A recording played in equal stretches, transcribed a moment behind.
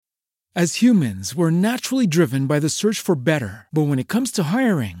As humans, we're naturally driven by the search for better. But when it comes to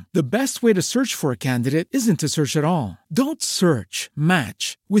hiring, the best way to search for a candidate isn't to search at all. Don't search,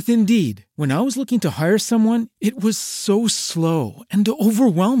 match with Indeed. When I was looking to hire someone, it was so slow and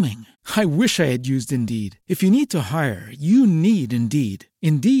overwhelming. I wish I had used Indeed. If you need to hire, you need Indeed.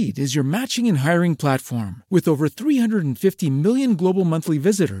 Indeed is your matching and hiring platform with over 350 million global monthly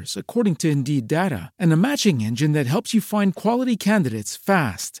visitors, according to Indeed data, and a matching engine that helps you find quality candidates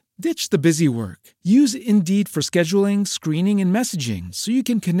fast. Ditch the busy work. Use Indeed for scheduling, screening, and messaging so you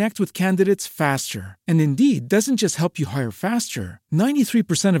can connect with candidates faster. And Indeed doesn't just help you hire faster.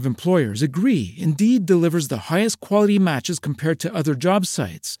 93% of employers agree Indeed delivers the highest quality matches compared to other job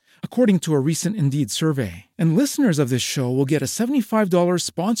sites, according to a recent Indeed survey. And listeners of this show will get a $75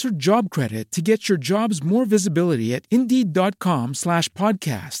 sponsored job credit to get your jobs more visibility at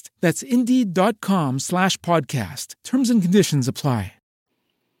Indeed.com/podcast. That's Indeed.com/podcast. Terms and conditions apply.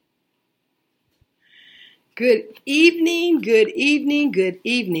 Good evening, good evening, good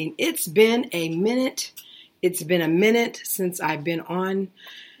evening. It's been a minute. It's been a minute since I've been on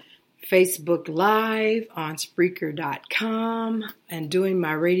Facebook Live, on Spreaker.com, and doing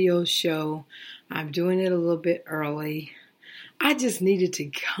my radio show. I'm doing it a little bit early. I just needed to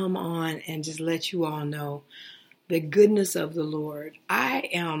come on and just let you all know the goodness of the Lord. I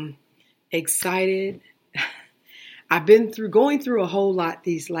am excited. I've been going through a whole lot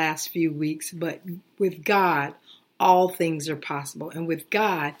these last few weeks, but with God, all things are possible. And with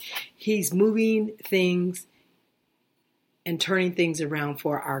God, He's moving things and turning things around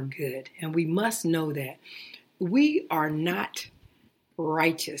for our good. And we must know that we are not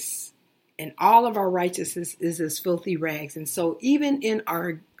righteous, and all of our righteousness is as filthy rags. And so even in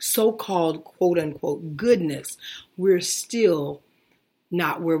our so-called quote unquote goodness, we're still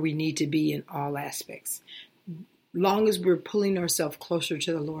not where we need to be in all aspects. Long as we're pulling ourselves closer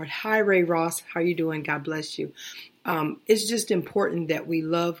to the Lord. Hi, Ray Ross. How you doing? God bless you. It's just important that we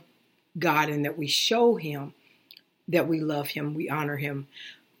love God and that we show Him that we love Him, we honor Him.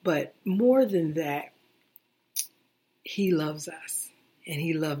 But more than that, He loves us. And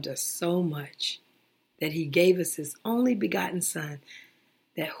He loved us so much that He gave us His only begotten Son,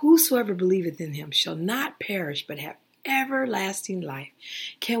 that whosoever believeth in Him shall not perish but have everlasting life.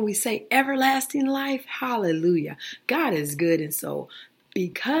 Can we say everlasting life? Hallelujah. God is good. And so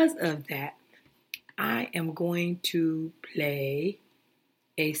because of that, I am going to play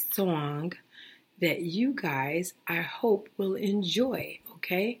a song that you guys, I hope, will enjoy.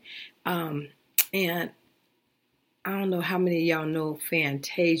 Okay. And I don't know how many of y'all know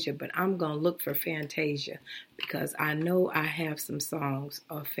Fantasia, but I'm going to look for Fantasia because I know I have some songs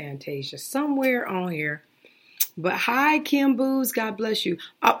of Fantasia somewhere on here. But hi, Kim Booz. God bless you.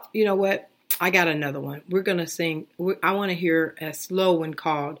 Oh, you know what? I got another one. We're going to sing. I want to hear a slow one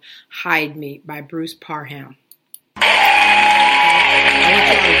called Hide Me by Bruce Parham. I want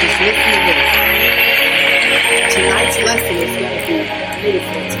y'all to just listen to this. Tonight's lesson is going to be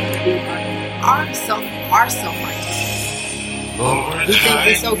beautiful. It's going to be our self-righteousness. Lord, We think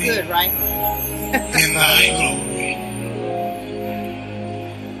we're so good, right? in thy glory,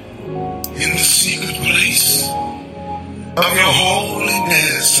 in the secret place of your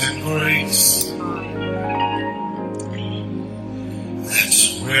holiness and grace. That's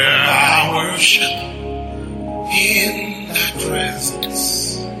where I worship in thy presence.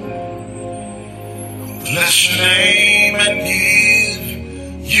 Bless your name and give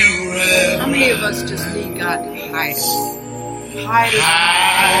you reverence. How many of us just need God to hide us? Hide us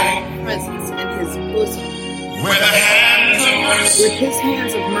in His presence, in His bosom. Where the hands of mercy With His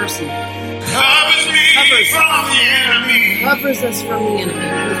hands of mercy covers me from the enemy. covers us from the enemy.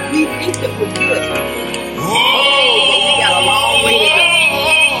 Because we think that we're good. Oh, But we got a long way to go.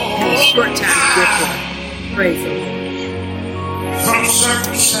 And a short time to get there. Praise Him. from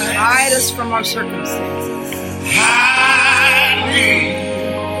circumstance. Hide us from our circumstances. Hide me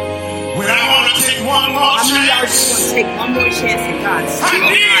when I want to take one more How many of y'all chance. just want to take one more chance in God? I Still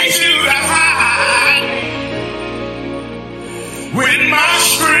need hide you to hide me when my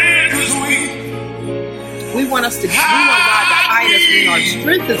strength is weak. We want God to hide us when our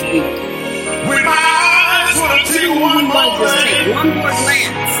strength is weak. When my eyes want to take We one want more to just take breath. one more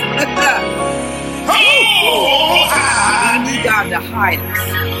glance. Oh, hide We need God to hide us.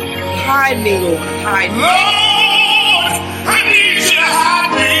 Hide me, Lord. Hide me. Lord, I need you to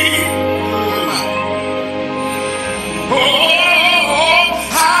hide me. Oh,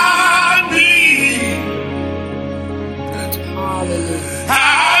 hide me. Hallelujah.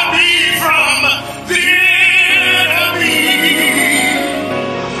 Hide me from the enemy.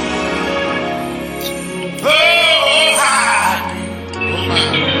 Oh, hide me.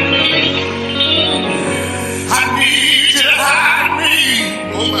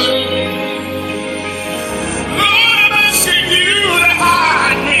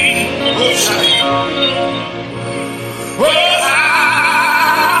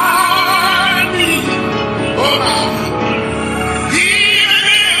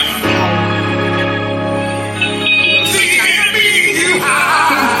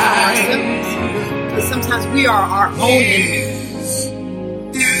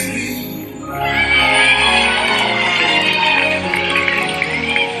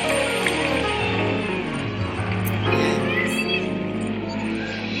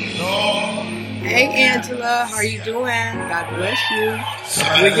 are you doing? God bless you.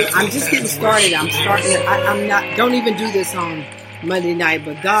 I'm just getting started. I'm not. Don't even do this on Monday night,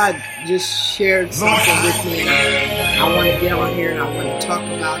 but God just shared something with me, and I want to get on here and I want to talk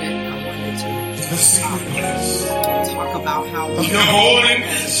about it. I wanted to talk about how we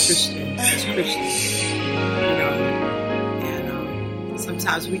as Christians, and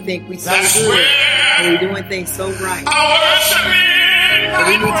sometimes we think we're so good and we're doing things so right. But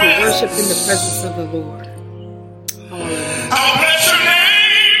we need to worship in the presence of the Lord.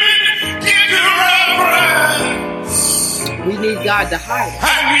 We need God to hide us.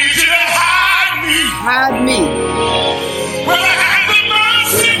 I need you to hide me. Hide me. With a hand of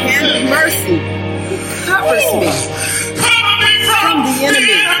mercy. Hand of mercy that covers me Cover me from the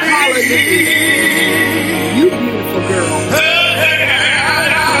enemy. Hallelujah. You beautiful girl.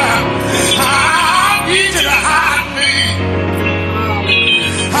 I need you to hide me.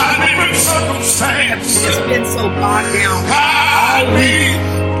 Hide me from circumstance. It's been so bogged down Hide all me.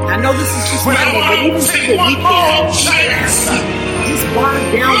 week. I know this is just When I Monday, but want even to through take the one more weekend, chance. just bogged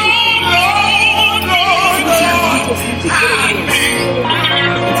down with things. Sometimes we just need to get away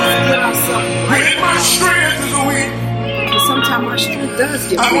and just get ourselves When right. my strength is weak, Because sometimes our strength does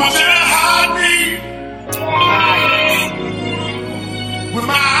get I want you weak. to hide me. When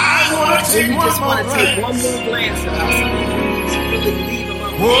my eyes want to When take you one just more want to take glance. one more glance at us, to really leave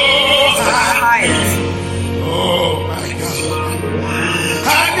alone. Oh, Hide us. oh my God.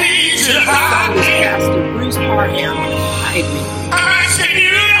 I need you to hide This me. Pastor Bruce Parham, hide me. I'm asking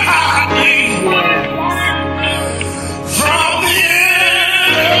you to hide me from the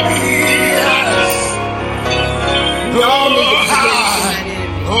enemy. We all need to be hidden from that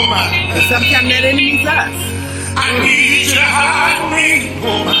enemy. Oh my. And sometimes that enemy's us. I need you to hide me.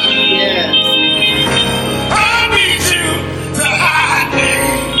 Oh my. Yes. I need you to hide me.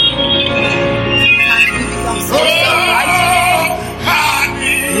 Sometimes we become so Oh, self-righteous. hide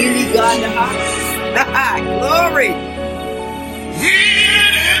me. We need God to hide us. Glory.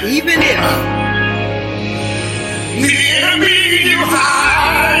 Even if The enemy you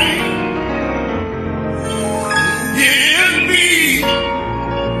hide in me.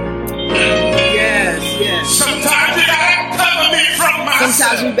 yes. Sometimes you gotta cover me from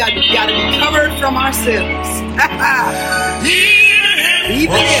myself. Sometimes we gotta be covered from ourselves.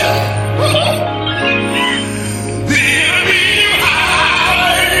 Even if. The enemy you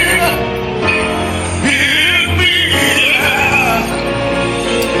hide in me.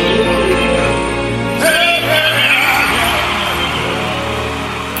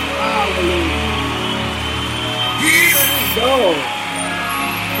 So,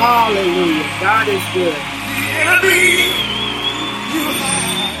 hallelujah. God is good. The enemy you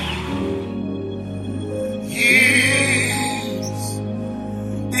hide is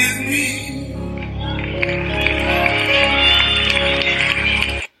in me.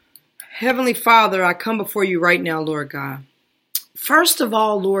 Heavenly Father, I come before you right now, Lord God. First of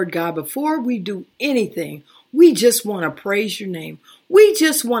all, Lord God, before we do anything, we just want to praise your name. We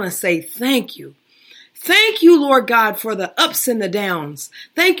just want to say thank you. Thank you, Lord God, for the ups and the downs.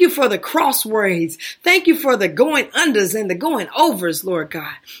 Thank you for the crossways. Thank you for the going unders and the going overs, Lord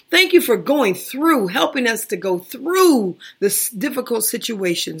God. Thank you for going through, helping us to go through the difficult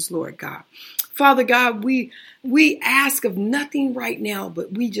situations, Lord God. Father God, we ask of nothing right now,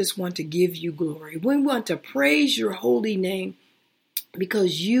 but we just want to give you glory. We want to praise your holy name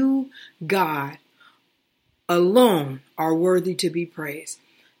because you, God, alone are worthy to be praised.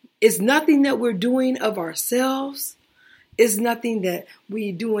 It's nothing that we're doing of ourselves. It's nothing that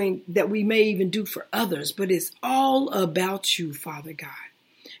we doing that we may even do for others, but it's all about you, Father God.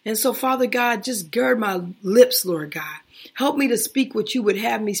 And so, Father God, just gird my lips, Lord God. Help me to speak what you would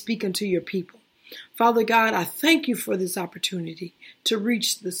have me speak unto your people. Father God, I thank you for this opportunity to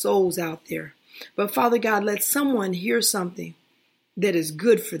reach the souls out there. But Father God, let someone hear something that is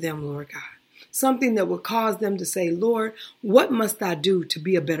good for them, Lord God. Something that will cause them to say, Lord, what must I do to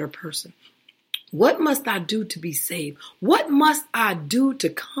be a better person? What must I do to be saved? What must I do to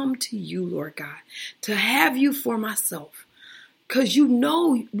come to you, Lord God, to have you for myself? Because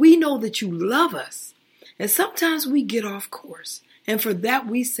we know that you love us. And sometimes we get off course. And for that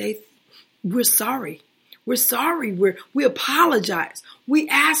we say, we're sorry. We're sorry. We apologize. We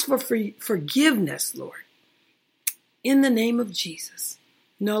ask for forgiveness, Lord. In the name of Jesus.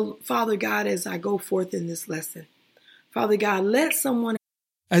 No, Father God, as I go forth in this lesson, Father God, let someone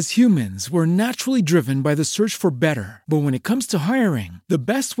As humans, we're naturally driven by the search for better. But when it comes to hiring, the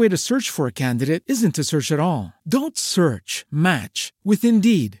best way to search for a candidate isn't to search at all. Don't search, match with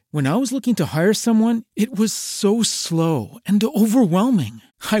Indeed. When I was looking to hire someone, it was so slow and overwhelming.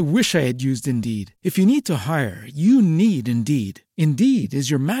 I wish I had used Indeed. If you need to hire, you need Indeed. Indeed is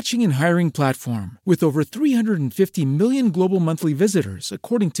your matching and hiring platform with over 350 million global monthly visitors,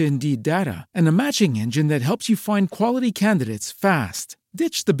 according to Indeed data, and a matching engine that helps you find quality candidates fast.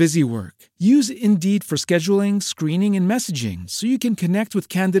 Ditch the busy work. Use Indeed for scheduling, screening, and messaging so you can connect with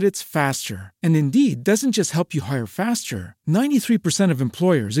candidates faster. And Indeed doesn't just help you hire faster. 93% of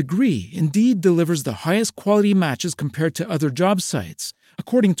employers agree Indeed delivers the highest quality matches compared to other job sites,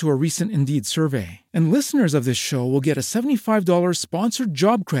 according to a recent Indeed survey. And listeners of this show will get a $75 sponsored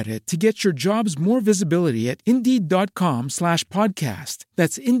job credit to get your jobs more visibility at Indeed.com/podcast.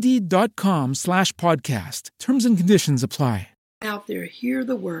 That's Indeed.com/podcast. Terms and conditions apply. Out there, hear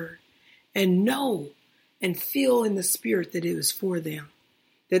the word and know and feel in the spirit that it is for them,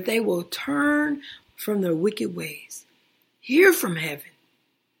 that they will turn from their wicked ways, hear from heaven,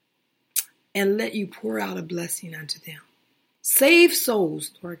 and let you pour out a blessing unto them. Save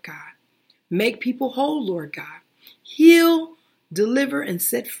souls, Lord God. Make people whole, Lord God. Heal, deliver, and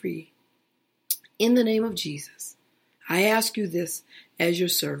set free. In the name of Jesus, I ask you this as your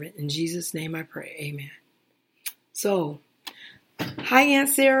servant. In Jesus' name I pray. Amen. So, hi, Aunt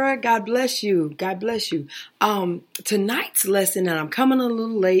Sarah. God bless you. God bless you. Tonight's lesson, and I'm coming a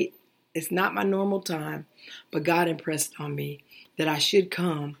little late. It's not my normal time, but God impressed on me that I should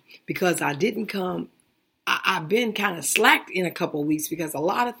come because I didn't come. I've been kind of slacked in a couple of weeks because a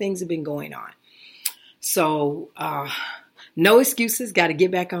lot of things have been going on. So, no excuses. Got to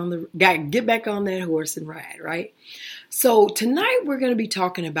get back on that horse and ride, right? So tonight we're going to be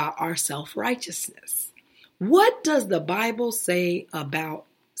talking about our self-righteousness. What does the Bible say about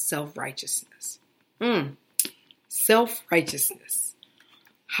self-righteousness? Self-righteousness.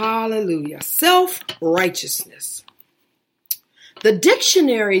 Hallelujah. Self-righteousness. The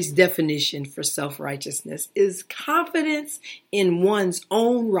dictionary's definition for self-righteousness is confidence in one's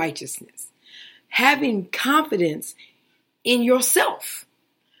own righteousness. Having confidence in yourself.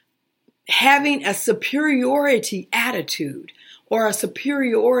 Having a superiority attitude or a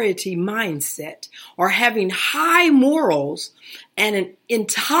superiority mindset, or having high morals and an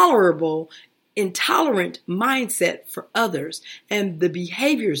intolerant mindset for others and the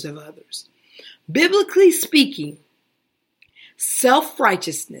behaviors of others. Biblically speaking,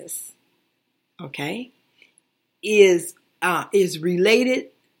 self-righteousness, is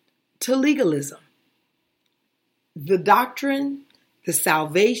related to legalism. The doctrine, that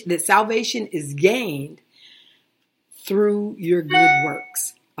salvation is gained through your good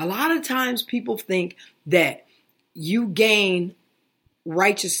works. A lot of times people think that you gain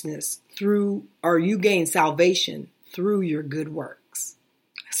righteousness through, or you gain salvation through your good works.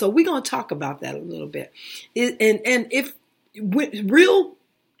 So we're going to talk about that a little bit. And if real,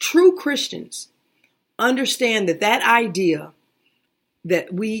 true Christians understand that idea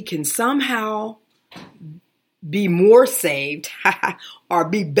that we can somehow be more saved or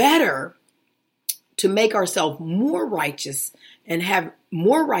be better to make ourselves more righteous and have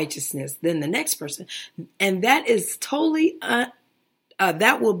more righteousness than the next person. And that is totally,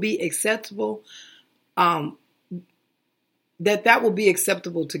 that will be acceptable. That will be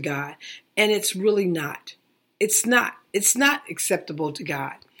acceptable to God. And it's really not. It's not acceptable to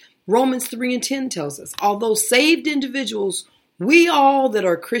God. Romans 3:10 tells us, although saved individuals, we all that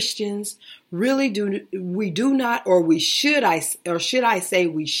are Christians really do not, or should I say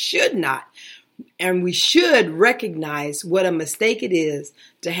we should not, and we should recognize what a mistake it is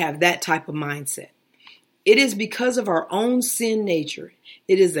to have that type of mindset. It is because of our own sin nature.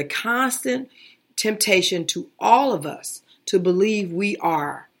 It is a constant temptation to all of us to believe we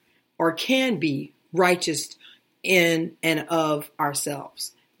are or can be righteous in and of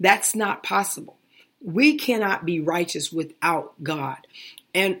ourselves. That's not possible. We cannot be righteous without God.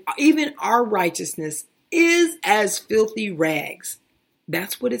 And even our righteousness is as filthy rags.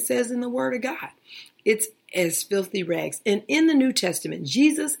 That's what it says in the Word of God. It's as filthy rags. And in the New Testament,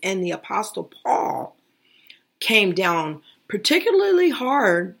 Jesus and the Apostle Paul came down particularly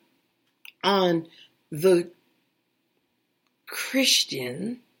hard on the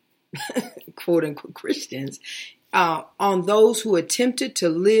Christian, quote unquote Christians, on those who attempted to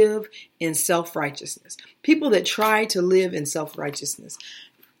live in self-righteousness. People that try to live in self-righteousness.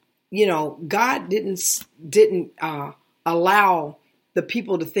 You know, God didn't allow the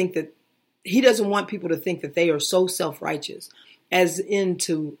people to think that, He doesn't want people to think that they are so self-righteous as in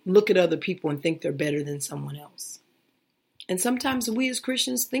to look at other people and think they're better than someone else. And sometimes we as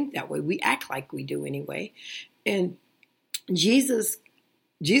Christians think that way. We act like we do anyway. And Jesus'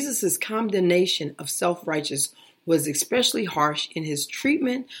 condemnation of self-righteous was especially harsh in his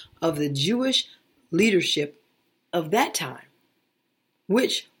treatment of the Jewish leadership of that time,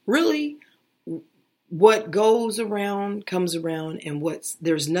 which really, what goes around comes around, and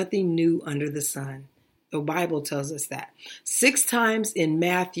there's nothing new under the sun. The Bible tells us that. 6 times in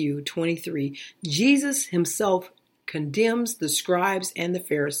Matthew 23, Jesus himself condemns the scribes and the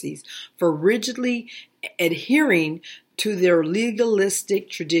Pharisees for rigidly adhering to their legalistic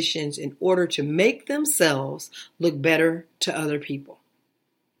traditions in order to make themselves look better to other people.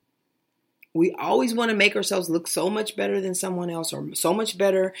 We always want to make ourselves look so much better than someone else, or so much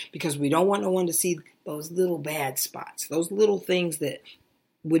better because we don't want no one to see those little bad spots, those little things that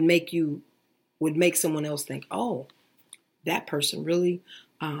would make someone else think, oh, that person really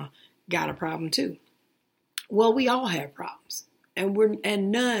got a problem too. Well, we all have problems,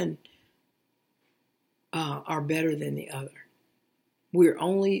 and none are better than the other. We're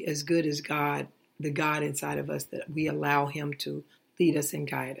only as good as God, the God inside of us, that we allow him to lead us and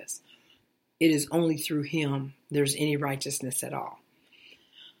guide us. It is only through him there's any righteousness at all.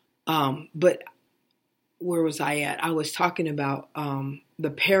 But where was I at? I was talking about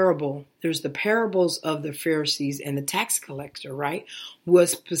the parable. There's the parables of the Pharisees and the tax collector, right?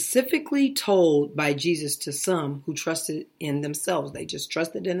 Was specifically told by Jesus to some who trusted in themselves. They just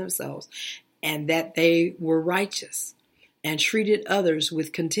trusted in themselves, and that they were righteous and treated others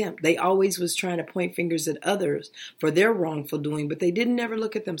with contempt. They always was trying to point fingers at others for their wrongful doing, but they didn't ever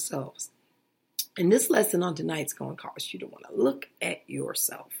look at themselves. And this lesson on tonight's going to cause you to want to look at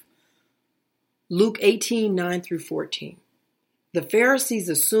yourself. Luke 18:9-14. The Pharisees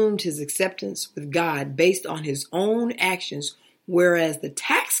assumed his acceptance with God based on his own actions, whereas the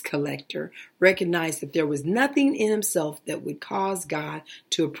tax collector recognized that there was nothing in himself that would cause God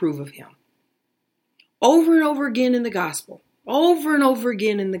to approve of him. Over and over again in the gospel,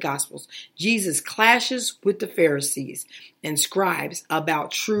 Jesus clashes with the Pharisees and scribes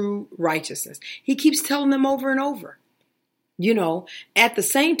about true righteousness. He keeps telling them over and over. At the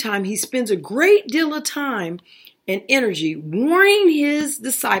same time, he spends a great deal of time and energy warning his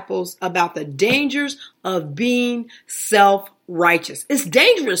disciples about the dangers of being self-righteous. It's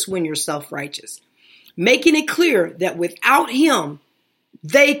dangerous when you're self-righteous, making it clear that without him,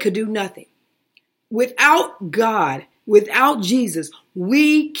 they could do nothing. Without God, without Jesus,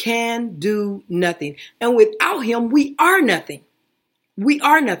 we can do nothing. And without him, we are nothing. We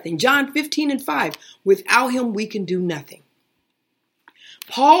are nothing. John 15:5. Without him, we can do nothing.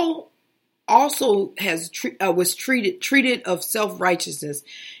 Paul also was treated of self-righteousness,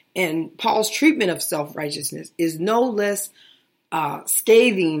 and Paul's treatment of self-righteousness is no less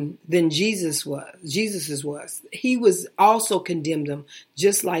scathing than Jesus's was. He was also condemned them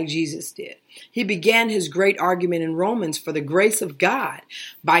just like Jesus did. He began his great argument in Romans for the grace of God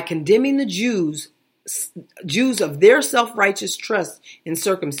by condemning the Jews of their self-righteous trust in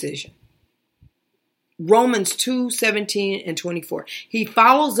circumcision. Romans 2:17-24. He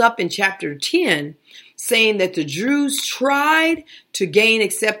follows up in chapter 10 saying that the Jews tried to gain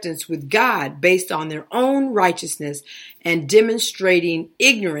acceptance with God based on their own righteousness and demonstrating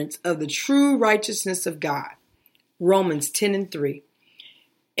ignorance of the true righteousness of God. Romans 10:3.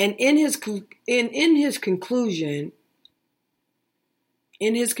 And in his conclusion,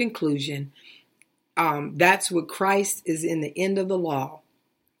 that's what Christ is in the end of the law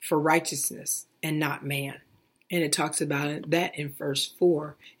for righteousness and not man. And it talks about that in verse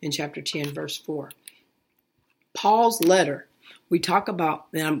 4, in chapter 10, verse 4. Paul's letter, we talk about,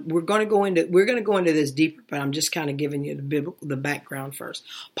 and we're going to go into this deeper, but I'm just kind of giving you the background first.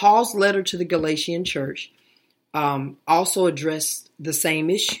 Paul's letter to the Galatian church also addressed the same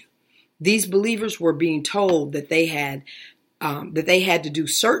issue. These believers were being told that they had to do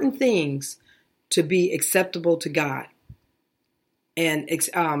certain things to be acceptable to God, and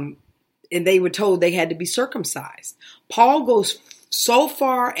they were told they had to be circumcised. Paul goes so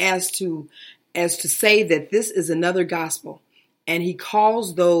far as to say that this is another gospel, and he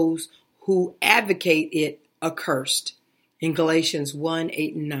calls those who advocate it accursed in Galatians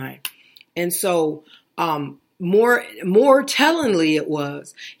 1:8-9. And so, more tellingly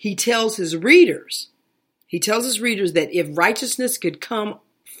he tells his readers that if righteousness could come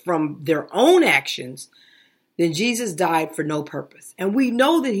from their own actions, then Jesus died for no purpose. And we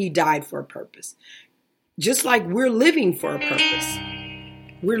know that he died for a purpose. Just like we're living for a purpose.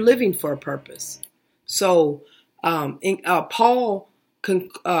 We're living for a purpose. So Paul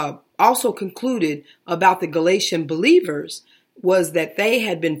also concluded about the Galatian believers was that they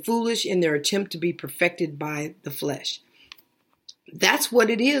had been foolish in their attempt to be perfected by the flesh. That's what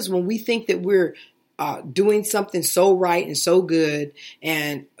it is when we think that we're doing something so right and so good.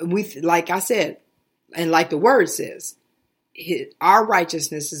 And like I said, and like the word says, our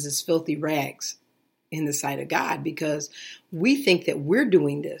righteousness is as filthy rags in the sight of God, because we think that we're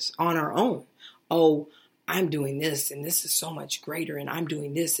doing this on our own. Oh, I'm doing this and this is so much greater, and I'm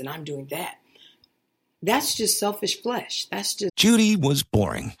doing this and I'm doing that. That's just selfish flesh. That's just... Judy was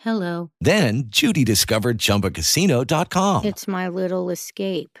boring. Hello. Then Judy discovered ChumbaCasino.com. It's my little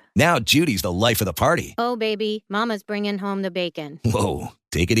escape. Now Judy's the life of the party. Oh, baby, mama's bringing home the bacon. Whoa,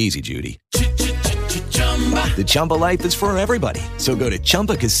 take it easy, Judy. The Chumba life is for everybody. So go to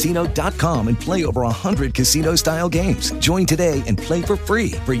ChumbaCasino.com and play over 100 casino-style games. Join today and play for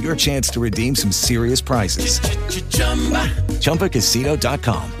free for your chance to redeem some serious prizes.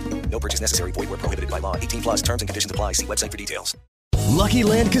 ChumbaCasino.com. No purchase necessary. Void where prohibited by law. 18 plus terms and conditions apply. See website for details. Lucky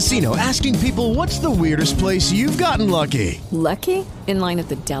Land Casino, asking people, what's the weirdest place you've gotten lucky? Lucky? In line at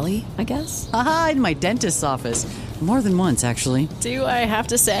the deli, I guess? Aha, in my dentist's office. More than once, actually. Do I have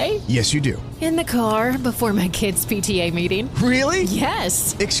to say? Yes, you do. In the car before my kids' PTA meeting. Really?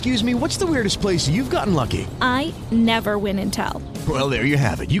 Yes. Excuse me, what's the weirdest place you've gotten lucky? I never win and tell. Well, there you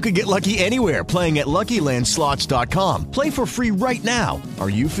have it. You can get lucky anywhere, playing at LuckyLandSlots.com. Play for free right now. Are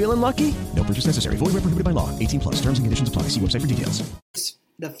you feeling lucky? No purchase necessary. Void where prohibited by law. 18 plus. Terms and conditions apply. See website for details.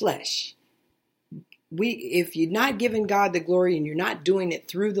 The flesh. If you're not giving God the glory and you're not doing it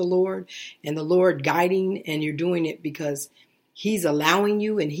through the Lord and the Lord guiding, and you're doing it because He's allowing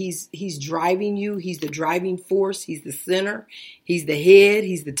you and He's driving you, He's the driving force, He's the center, He's the head,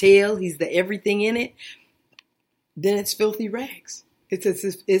 He's the tail, He's the everything in it, then it's filthy rags. It's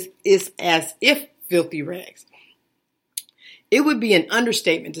as if filthy rags. It would be an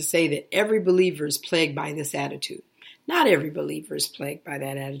understatement to say that every believer is plagued by this attitude. Not every believer is plagued by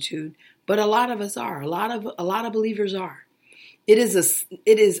that attitude, but a lot of us are. A lot of believers are. It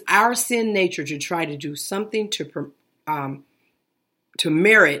is our sin nature to try to do something to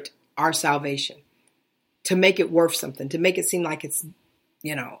merit our salvation, to make it worth something, to make it seem like it's,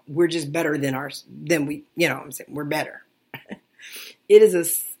 we're just better than we, I'm saying we're better. It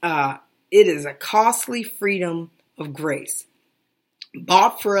is a costly freedom of grace,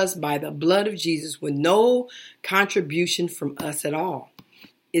 bought for us by the blood of Jesus with no contribution from us at all.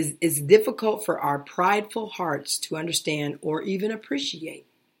 It's difficult for our prideful hearts to understand or even appreciate.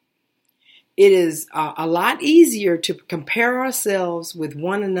 It is a lot easier to compare ourselves with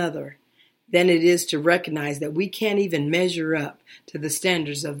one another than it is to recognize that we can't even measure up to the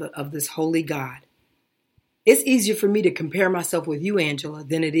standards of this holy God. It's easier for me to compare myself with you, Angela,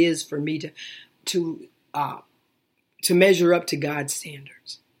 than it is for me to measure up to God's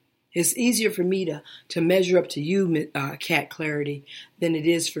standards. It's easier for me to measure up to you, Cat Clarity, than it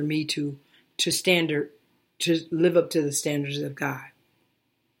is for me to live up to the standards of God.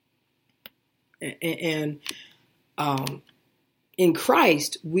 And in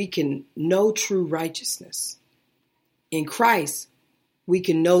Christ, we can know true righteousness. In Christ, we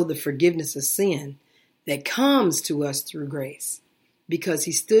can know the forgiveness of sin that comes to us through grace, because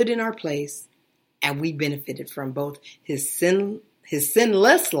He stood in our place and we benefited from both His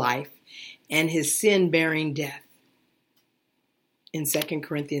sinless life and His sin-bearing death. In 2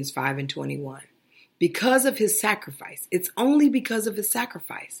 Corinthians 5:21. Because of His sacrifice. It's only because of His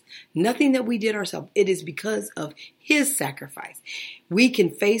sacrifice. Nothing that we did ourselves. It is because of His sacrifice. We can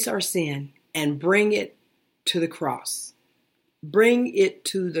face our sin and bring it to the cross. Bring it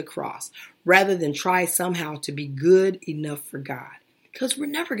to the cross rather than try somehow to be good enough for God. Because we're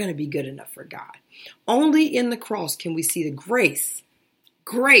never going to be good enough for God. Only in the cross can we see the grace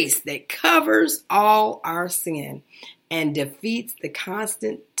that covers all our sin and defeats the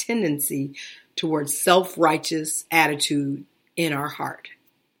constant tendency towards self-righteous attitude in our heart.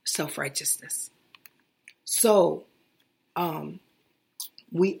 Self-righteousness. So,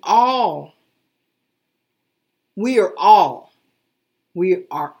 we are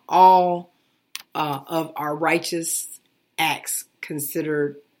all of our righteous acts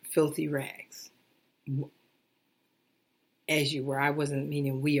considered filthy rags. As you were, I wasn't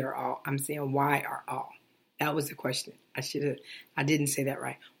meaning we are all. I'm saying why are all. That was the question. I didn't say that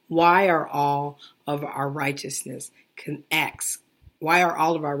right. Why are all of our righteousness acts? Why are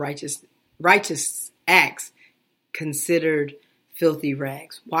all of our righteous acts considered filthy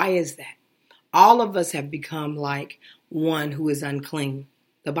rags? Why is that? All of us have become like one who is unclean.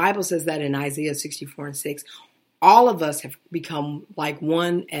 The Bible says that in Isaiah 64:6. All of us have become like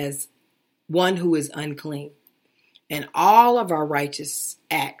one who is unclean. And all of our righteous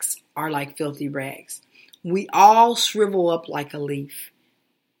acts are like filthy rags. We all shrivel up like a leaf.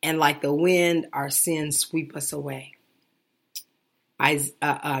 And like the wind, our sins sweep us away.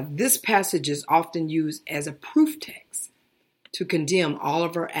 This passage is often used as a proof text to condemn all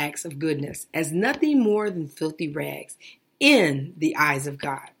of our acts of goodness as nothing more than filthy rags in the eyes of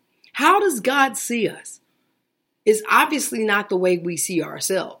God. How does God see us? It's obviously not the way we see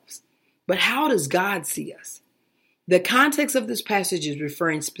ourselves, but how does God see us? The context of this passage is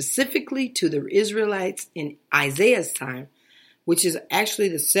referring specifically to the Israelites in Isaiah's time, which is actually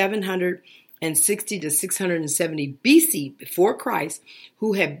the 760 to 670 BC before Christ,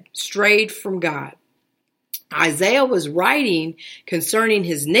 who had strayed from God. Isaiah was writing concerning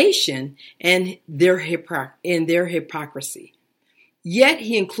his nation and their hypocrisy. Yet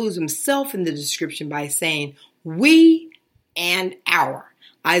he includes himself in the description by saying, we and our.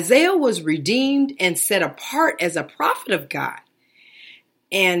 Isaiah was redeemed and set apart as a prophet of God.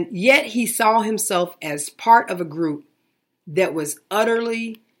 And yet he saw himself as part of a group that was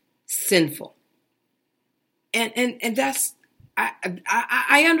utterly sinful. And that's,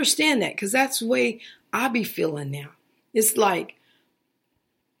 I understand that, because that's the way I be feeling now. It's like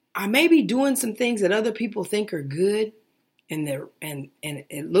I may be doing some things that other people think are good, and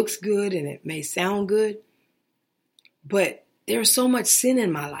it looks good and it may sound good, but there's so much sin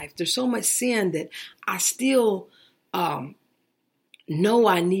in my life. There's so much sin that I still know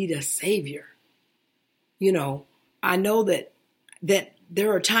I need a savior. You know, I know that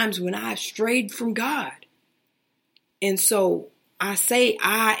there are times when I've strayed from God. And so I say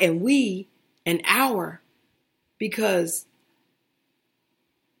I and we and our because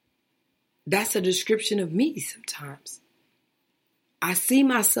that's a description of me sometimes. I see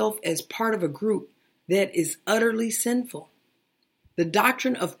myself as part of a group that is utterly sinful. The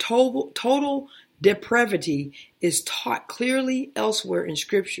doctrine of total depravity is taught clearly elsewhere in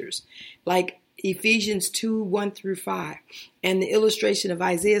scriptures, like Ephesians 2, 1 through 5. And the illustration of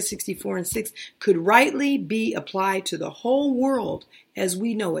Isaiah 64 and 6 could rightly be applied to the whole world as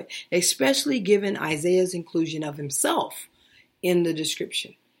we know it, especially given Isaiah's inclusion of himself in the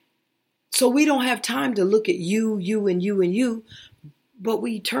description. So we don't have time to look at you, and you, and you, but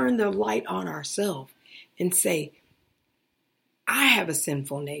we turn the light on ourselves and say, I have a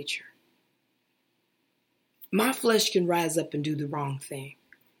sinful nature. My flesh can rise up and do the wrong thing.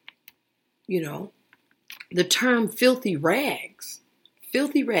 You know, the term filthy rags.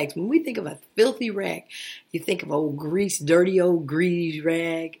 When we think of a filthy rag, you think of old dirty old greasy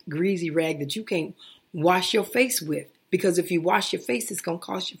rag that you can't wash your face with. Because if you wash your face, it's going to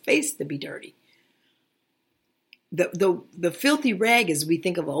cause your face to be dirty. The filthy rag is, we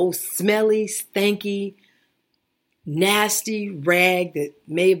think of an old smelly, stanky, nasty rag that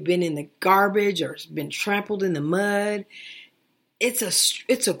may have been in the garbage or been trampled in the mud. It's a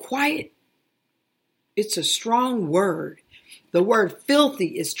strong word. The word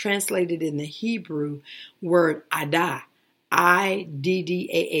filthy is translated in the Hebrew word adah,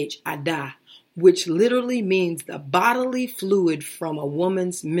 I-D-D-A-H, adah, which literally means the bodily fluid from a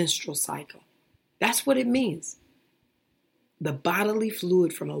woman's menstrual cycle. That's what it means. The bodily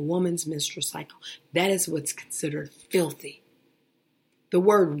fluid from a woman's menstrual cycle. That is what's considered filthy. The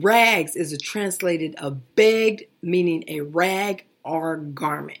word rags is translated of begged, meaning a rag or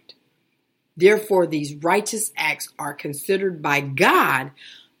garment. Therefore, these righteous acts are considered by God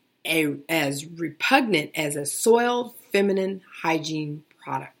as repugnant as a soiled feminine hygiene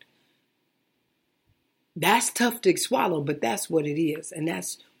product. That's tough to swallow, but that's what it is, and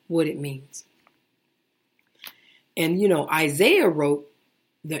that's what it means. And, you know, Isaiah wrote,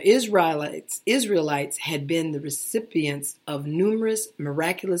 the Israelites had been the recipients of numerous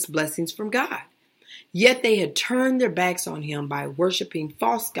miraculous blessings from God. Yet they had turned their backs on him by worshiping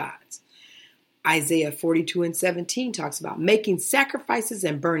false gods. Isaiah 42 and 17 talks about making sacrifices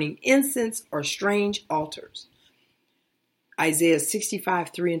and burning incense or strange altars. Isaiah 65,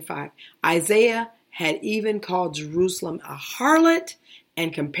 3 and 5. Isaiah had even called Jerusalem a harlot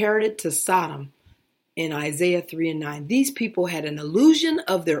and compared it to Sodom in Isaiah 3 and 9. These people had an illusion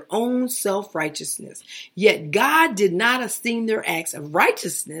of their own self-righteousness, yet God did not esteem their acts of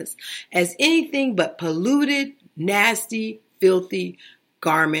righteousness as anything but polluted, nasty, filthy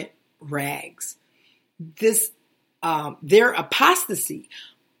garment rags. Their apostasy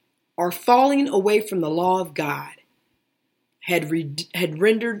or falling away from the law of God had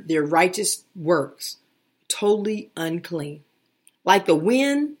rendered their righteous works totally unclean. Like the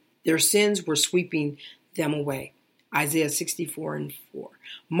wind, their sins were sweeping them away. Isaiah 64 and 4.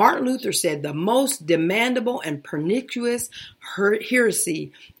 Martin Luther said the most demandable and pernicious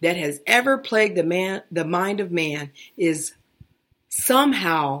heresy that has ever plagued the mind of man is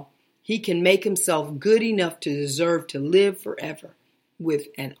somehow he can make himself good enough to deserve to live forever with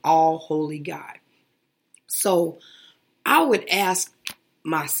an all-holy God. So I would ask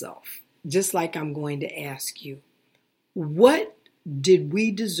myself, just like I'm going to ask you, what did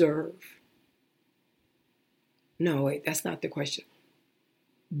we deserve? No, wait, that's not the question.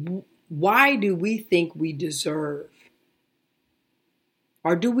 Why do we think we deserve?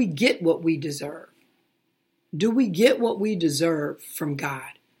 Or do we get what we deserve? Do we get what we deserve from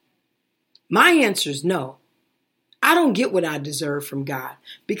God? My answer is no. I don't get what I deserve from God,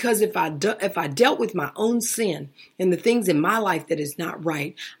 because if I dealt with my own sin and the things in my life that is not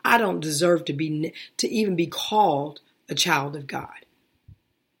right, I don't deserve to even be called a child of God.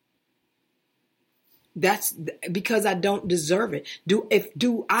 That's because I don't deserve it.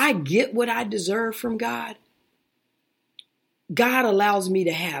 Do I get what I deserve from God? God allows me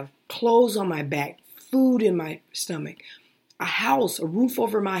to have clothes on my back, food in my stomach, a house, a roof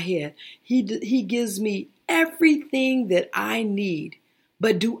over my head. He gives me everything that I need.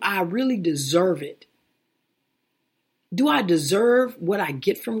 But do I really deserve it? Do I deserve what I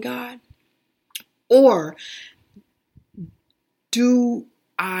get from God? Or do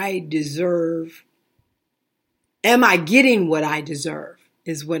I deserve, am I getting what I deserve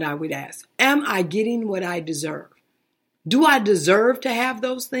is what I would ask. Am I getting what I deserve? Do I deserve to have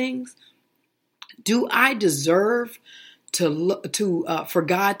those things? Do I deserve for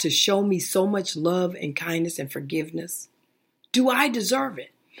God to show me so much love and kindness and forgiveness? Do I deserve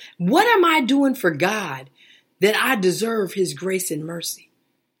it? What am I doing for God that I deserve His grace and mercy?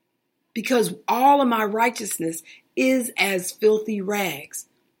 Because all of my righteousness is as filthy rags.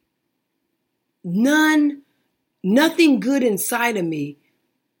 Nothing good inside of me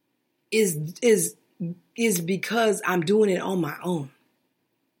is because I'm doing it on my own.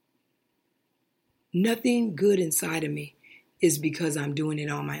 Nothing good inside of me is because I'm doing it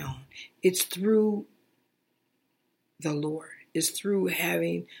on my own. It's through the Lord. It's through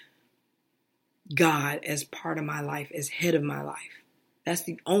having God as part of my life, as head of my life. That's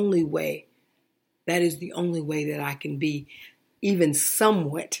the only way. That is the only way that I can be even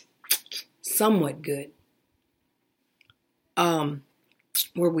somewhat good.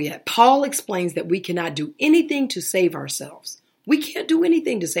 Where we at? Paul explains that we cannot do anything to save ourselves. We can't do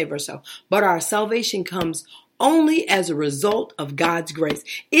anything to save ourselves, but our salvation comes only as a result of God's grace.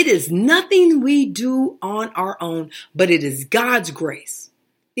 It is nothing we do on our own, but it is God's grace.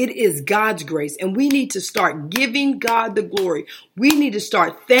 It is God's grace, and we need to start giving God the glory. We need to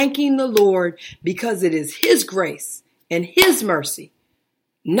start thanking the Lord because it is His grace and His mercy,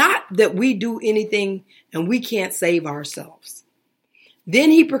 not that we do anything and we can't save ourselves.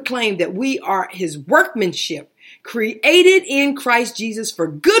 Then he proclaimed that we are His workmanship, created in Christ Jesus for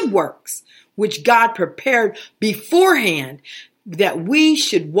good works, which God prepared beforehand that we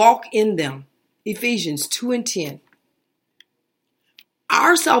should walk in them. Ephesians 2:10.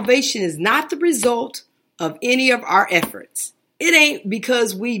 Our salvation is not the result of any of our efforts. It ain't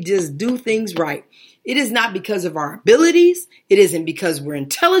because we just do things right. It is not because of our abilities. It isn't because we're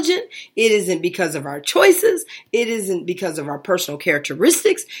intelligent. It isn't because of our choices. It isn't because of our personal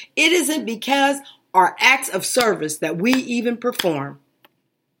characteristics. It isn't because our acts of service that we even perform.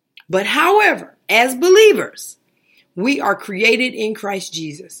 But however, as believers, we are created in Christ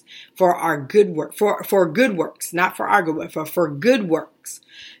Jesus for our good work, for good works, not for our good work, for good works,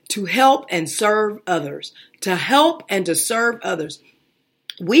 to help and serve others, to help and to serve others.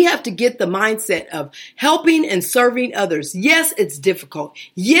 We have to get the mindset of helping and serving others. Yes, it's difficult.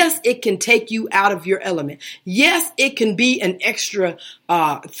 Yes, it can take you out of your element. Yes, it can be an extra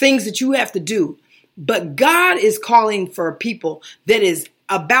things that you have to do. But God is calling for a people that is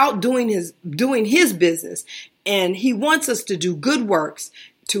about doing his business, and He wants us to do good works,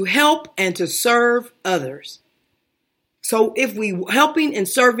 to help and to serve others. So if we helping and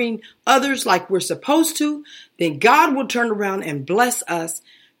serving others like we're supposed to, then God will turn around and bless us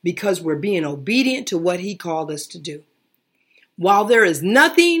because we're being obedient to what He called us to do. While there is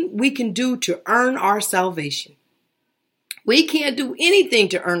nothing we can do to earn our salvation, we can't do anything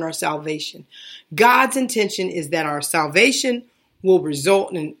to earn our salvation. God's intention is that our salvation will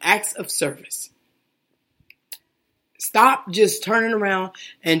result in acts of service. Stop just turning around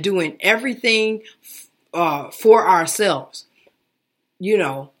and doing everything for ourselves. You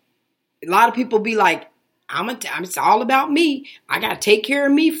know, a lot of people be like, it's all about me. I got to take care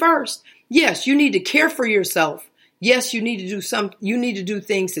of me first. Yes, you need to care for yourself. Yes, you need to do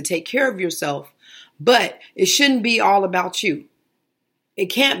things to take care of yourself, but it shouldn't be all about you. It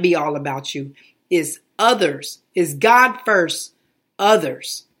can't be all about you. It's others. It's God first,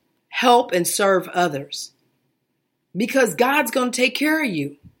 others. Help and serve others. Because God's going to take care of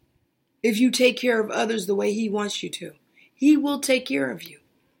you. If you take care of others the way He wants you to, He will take care of you.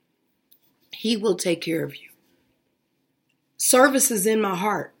 He will take care of you. Service is in my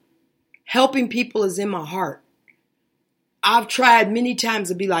heart. Helping people is in my heart. I've tried many times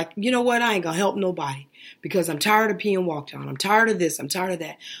to be like, you know what? I ain't going to help nobody because I'm tired of being walked on. I'm tired of this. I'm tired of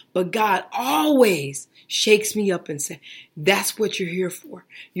that. But God always shakes me up and says, that's what you're here for.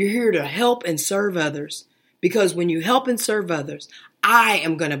 You're here to help and serve others, because when you help and serve others, I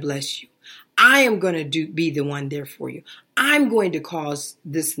am going to bless you. I am going to be the one there for you. I'm going to cause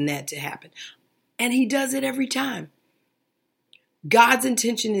this and that to happen. And he does it every time. God's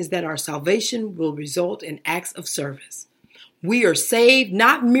intention is that our salvation will result in acts of service. We are saved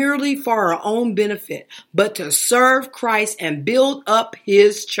not merely for our own benefit, but to serve Christ and build up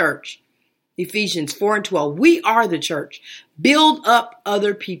his church. Ephesians 4:12. We are the church. Build up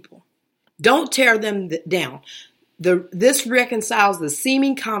other people. Don't tear them down. This reconciles the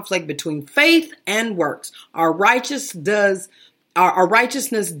seeming conflict between faith and works. Our righteous acts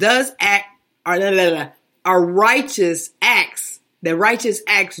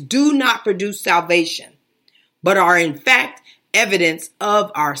do not produce salvation, but are in fact evidence of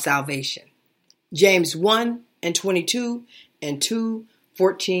our salvation. James 1:22 and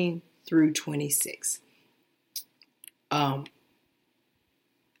 2:14 through 26. Let's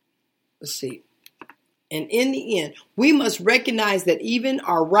see. And in the end, we must recognize that even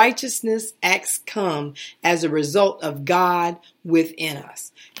our righteousness acts come as a result of God within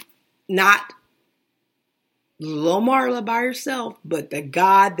us. Not little Marla by herself, but the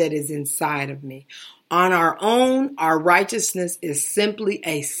God that is inside of me. On our own, our righteousness is simply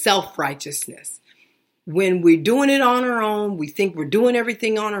a self-righteousness. When we're doing it on our own, we think we're doing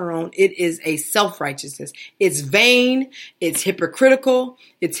everything on our own. It is a self-righteousness. It's vain. It's hypocritical.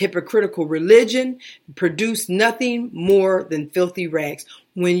 It's hypocritical religion. Produce nothing more than filthy rags.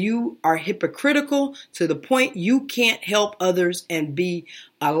 When you are hypocritical to the point you can't help others and be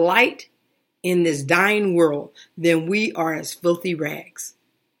a light in this dying world, then we are as filthy rags.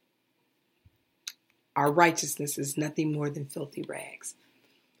 Our righteousness is nothing more than filthy rags.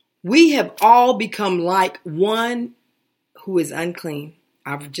 We have all become like one who is unclean.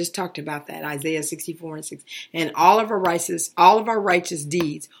 I've just talked about that, Isaiah 64:6. And all of our righteous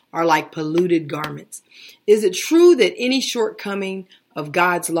deeds are like polluted garments. Is it true that any shortcoming of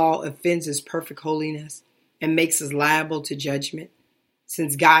God's law offends his perfect holiness and makes us liable to judgment?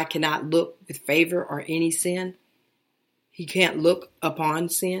 Since God cannot look with favor on any sin, he can't look upon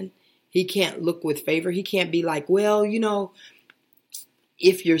sin. He can't look with favor. He can't be like, well, you know,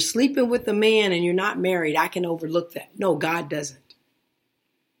 if you're sleeping with a man and you're not married, I can overlook that. No, God doesn't.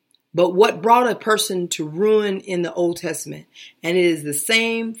 But what brought a person to ruin in the Old Testament, and it is the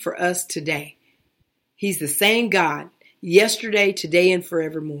same for us today. He's the same God, yesterday, today, and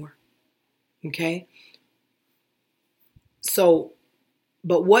forevermore. Okay? So,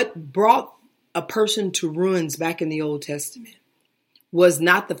 but what brought a person to ruins back in the Old Testament was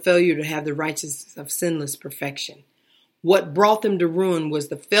not the failure to have the righteousness of sinless perfection. What brought them to ruin was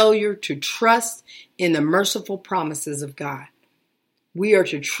the failure to trust in the merciful promises of God. We are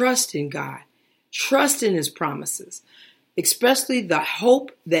to trust in God, trust in his promises, especially the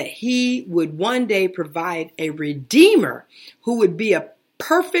hope that he would one day provide a redeemer who would be a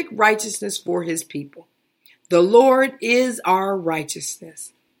perfect righteousness for his people. The Lord is our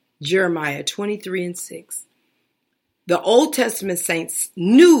righteousness. Jeremiah 23:6. The Old Testament saints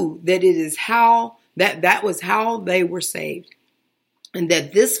knew that it is that was how they were saved, and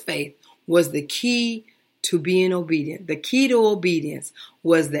that this faith was the key to being obedient. The key to obedience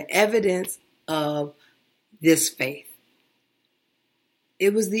was the evidence of this faith.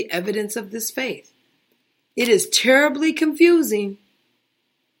 It was the evidence of this faith. It is terribly confusing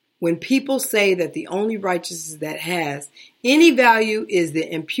when people say that the only righteousness that has any value is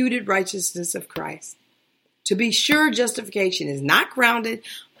the imputed righteousness of Christ. To be sure, justification is not grounded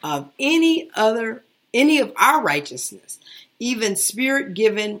of any of our righteousness, even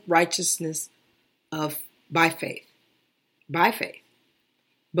spirit-given righteousness by faith,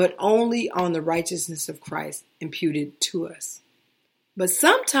 but only on the righteousness of Christ imputed to us. But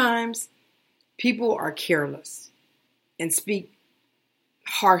sometimes people are careless and speak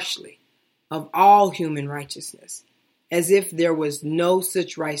harshly of all human righteousness, as if there was no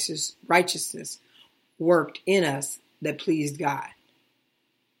such righteousness worked in us that pleased God.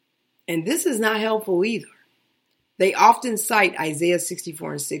 And this is not helpful either. They often cite Isaiah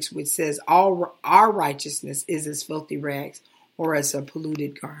 64:6, which says all our righteousness is as filthy rags or as a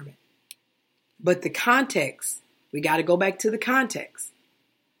polluted garment. But the context, we got to go back to the context.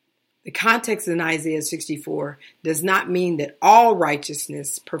 The context in Isaiah 64 does not mean that all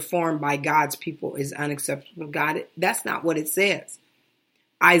righteousness performed by God's people is unacceptable to God. That's not what it says.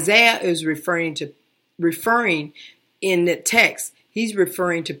 Isaiah is referring in the text, he's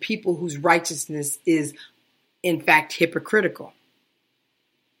referring to people whose righteousness is, in fact, hypocritical.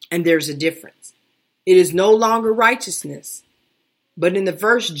 And there's a difference. It is no longer righteousness. But in the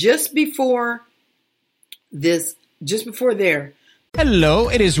verse just before there, hello,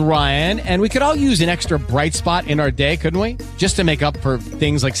 it is Ryan, and we could all use an extra bright spot in our day, couldn't we? Just to make up for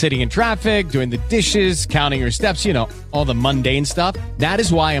things like sitting in traffic, doing the dishes, counting your steps, all the mundane stuff. That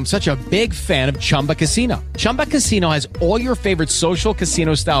is why I'm such a big fan of Chumba Casino. Chumba Casino has all your favorite social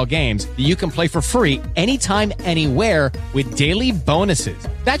casino-style games that you can play for free anytime, anywhere with daily bonuses.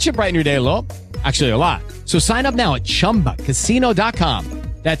 That should brighten your day a little. Actually, a lot. So sign up now at ChumbaCasino.com.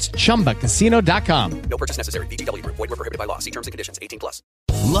 That's ChumbaCasino.com. No purchase necessary. VGW Group. Void where prohibited by law. See terms and conditions. 18+.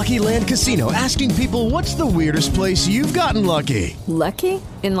 Lucky Land Casino, asking people, what's the weirdest place you've gotten lucky? Lucky?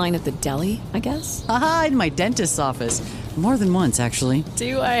 In line at the deli, I guess? Aha, in my dentist's office. More than once, actually.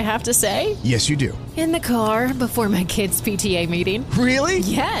 Do I have to say? Yes, you do. In the car before my kids' PTA meeting. Really?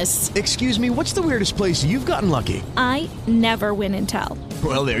 Yes. Excuse me, what's the weirdest place you've gotten lucky? I never win and tell.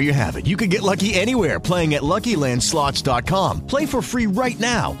 Well, there you have it. You can get lucky anywhere, playing at LuckyLandSlots.com. Play for free right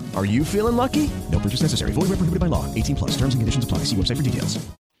now. Are you feeling lucky? No purchase necessary. Void where prohibited by law. 18+. Terms and conditions apply. See website for details.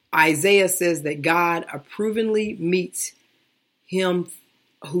 Isaiah says that God approvingly meets him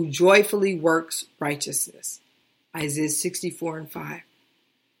who joyfully works righteousness. Isaiah 64:5.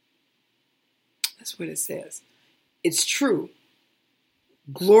 That's what it says. It's true,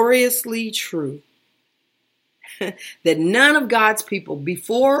 gloriously true, that none of God's people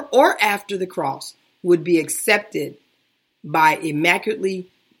before or after the cross would be accepted by an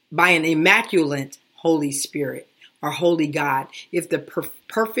immaculate Holy Spirit or Holy God if the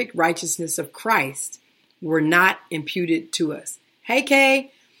perfect righteousness of Christ were not imputed to us. Hey,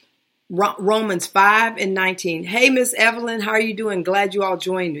 Kay. Romans 5:19. Hey, Miss Evelyn, how are you doing? Glad you all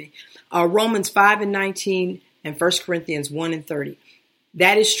joined me. Romans 5:19 and 1 Corinthians 1:30.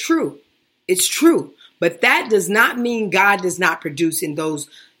 That is true. It's true. But that does not mean God does not produce in those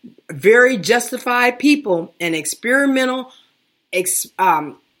very justified people an experiential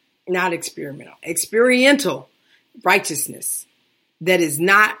righteousness that is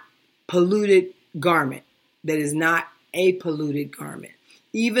not polluted garment, that is not a polluted garment,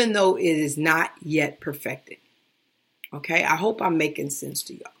 even though it is not yet perfected. Okay, I hope I'm making sense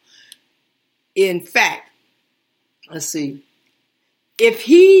to y'all. In fact, let's see. If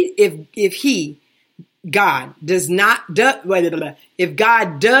God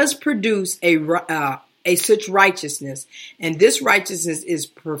does produce a such righteousness, and this righteousness is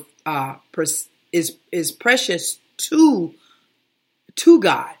precious to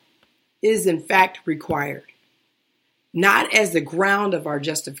God, is in fact required, not as the ground of our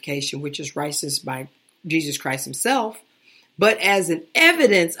justification, which is righteousness by Jesus Christ himself, but as an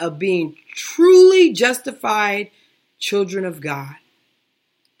evidence of being truly justified children of God.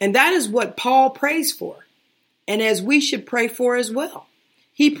 And that is what Paul prays for, and as we should pray for as well.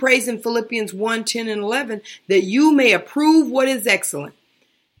 He prays in Philippians 1:10 and 11 that you may approve what is excellent,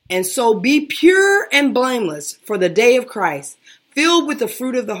 and so be pure and blameless for the day of Christ, filled with the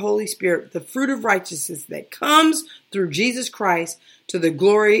fruit of the Holy Spirit, the fruit of righteousness that comes through Jesus Christ to the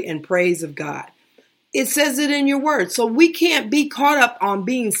glory and praise of God. It says it in your word. So we can't be caught up on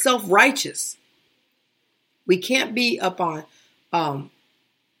being self-righteous. We can't be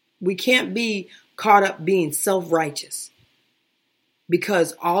caught up being self-righteous,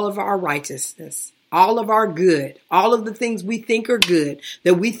 because all of our righteousness, all of our good, all of the things we think are good,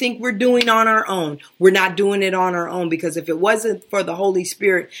 that we think we're doing on our own, we're not doing it on our own, because if it wasn't for the Holy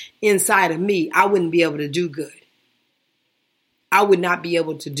Spirit inside of me, I wouldn't be able to do good. I would not be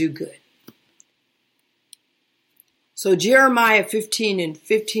able to do good. So Jeremiah 15 and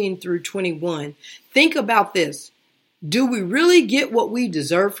 15 through 21, think about this. Do we really get what we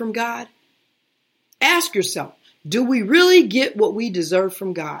deserve from God? Ask yourself, do we really get what we deserve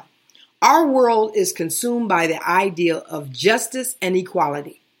from God? Our world is consumed by the idea of justice and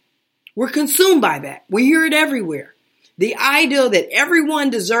equality. We're consumed by that. We hear it everywhere. The idea that everyone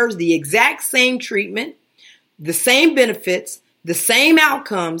deserves the exact same treatment, the same benefits, the same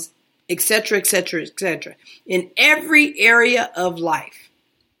outcomes, etc., etc., etc., in every area of life.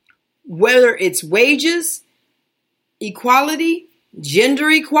 Whether it's wages, equality, gender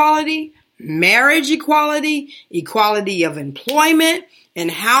equality, marriage equality, equality of employment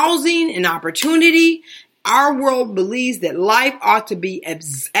and housing and opportunity, our world believes that life ought to be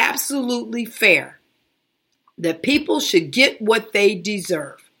absolutely fair, that people should get what they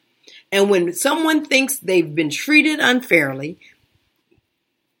deserve. And when someone thinks they've been treated unfairly,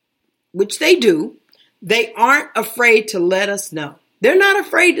 which they do, they aren't afraid to let us know. They're not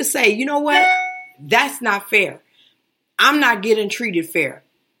afraid to say, you know what? That's not fair. I'm not getting treated fair.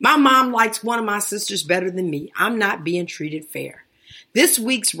 My mom likes one of my sisters better than me. I'm not being treated fair. This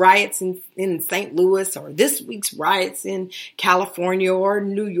week's riots in St. Louis, or this week's riots in California or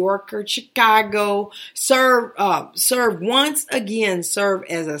New York or Chicago serve once again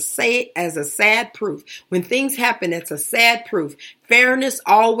as a sad proof. When things happen, it's a sad proof. Fairness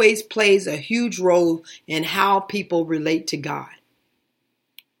always plays a huge role in how people relate to God,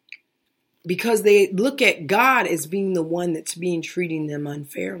 because they look at God as being the one that's treating them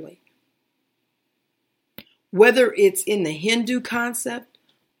unfairly. Whether it's in the Hindu concept,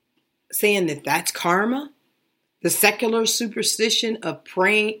 saying that that's karma, the secular superstition of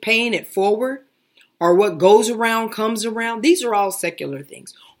paying it forward, or what goes around comes around, these are all secular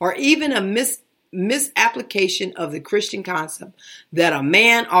things. Or even a misapplication of the Christian concept that a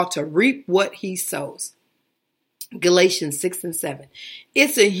man ought to reap what he sows. Galatians 6 and 7.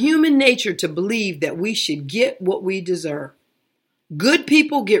 It's a human nature to believe that we should get what we deserve. Good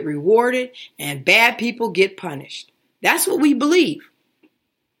people get rewarded and bad people get punished. That's what we believe.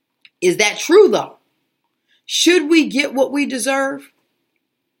 Is that true though? Should we get what we deserve?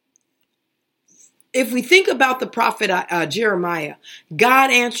 If we think about the prophet Jeremiah,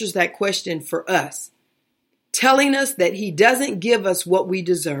 God answers that question for us, telling us that he doesn't give us what we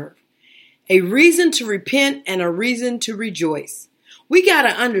deserve. A reason to repent and a reason to rejoice. We got to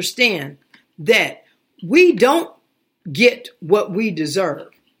understand that we don't get what we deserve.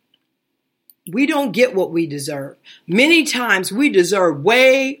 We don't get what we deserve. Many times we deserve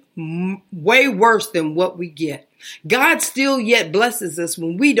way worse than what we get. God still yet blesses us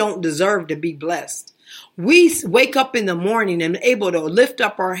when we don't deserve to be blessed. We wake up in the morning and able to lift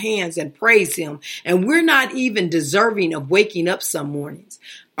up our hands and praise him, and we're not even deserving of waking up some mornings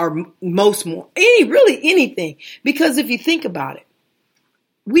or most mornings, anything. Because if you think about it,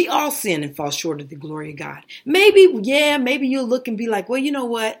 we all sin and fall short of the glory of God. Maybe you'll look and be like, well, you know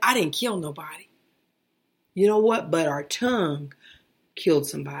what? I didn't kill nobody. You know what? But our tongue killed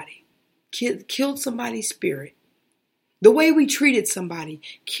somebody. Killed somebody's spirit. The way we treated somebody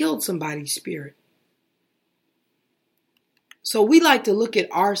killed somebody's spirit. So we like to look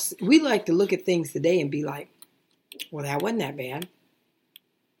at things today and be like, well, that wasn't that bad.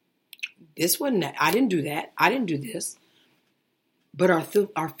 This wasn't that. I didn't do that. I didn't do this. But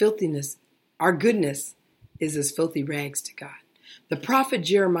our filthiness, our goodness is as filthy rags to God. The prophet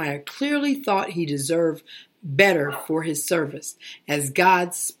Jeremiah clearly thought he deserved better for his service as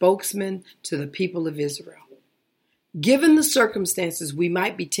God's spokesman to the people of Israel. Given the circumstances, we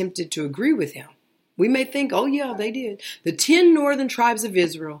might be tempted to agree with him. We may think, oh yeah, they did. The 10 northern tribes of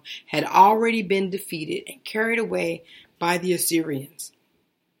Israel had already been defeated and carried away by the Assyrians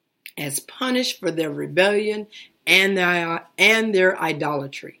as punished for their rebellion and their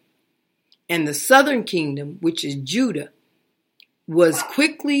idolatry. And the southern kingdom, which is Judah, was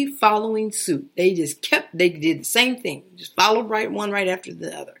quickly following suit. They did the same thing, just followed one right after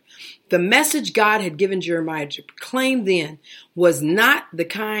the other. The message God had given Jeremiah to proclaim then was not the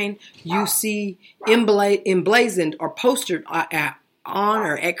kind you see emblazoned or postered on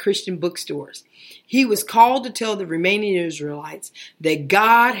or at Christian bookstores. He was called to tell the remaining Israelites that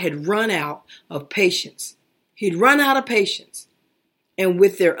God had run out of patience. He'd run out of patience, and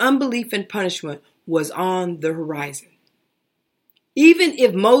with their unbelief and punishment was on the horizon. Even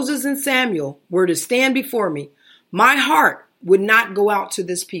if Moses and Samuel were to stand before me, my heart would not go out to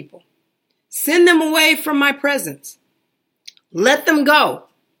this people. Send them away from my presence. Let them go.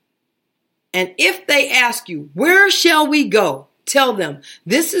 And if they ask you, where shall we go? Tell them,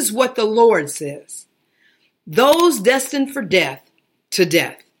 this is what the Lord says. Those destined for death, to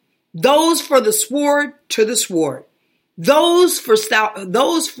death. Those for the sword, to the sword. Those for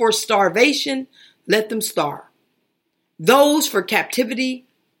starvation, let them starve. Those for captivity,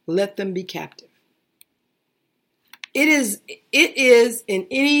 let them be captive. Is it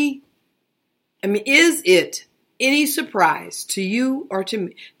any surprise to you or to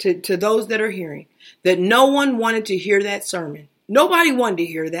me, to those that are hearing, that no one wanted to hear that sermon? Nobody wanted to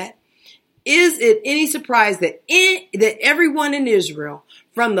hear that. Is it any surprise that everyone in Israel,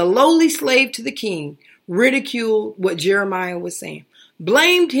 from the lowly slave to the king, ridiculed what Jeremiah was saying,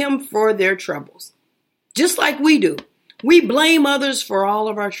 blamed him for their troubles? Just like we do. We blame others for all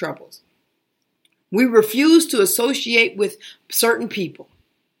of our troubles. We refuse to associate with certain people.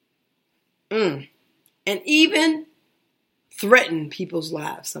 And even threaten people's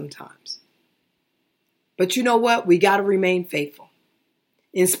lives sometimes. But you know what? We got to remain faithful.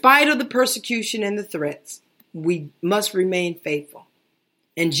 In spite of the persecution and the threats, we must remain faithful.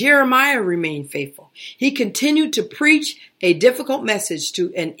 And Jeremiah remained faithful. He continued to preach a difficult message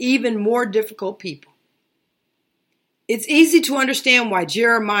to an even more difficult people. It's easy to understand why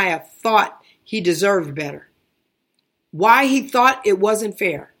Jeremiah thought he deserved better, why he thought it wasn't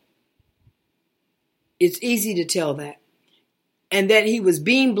fair. It's easy to tell that. And that he was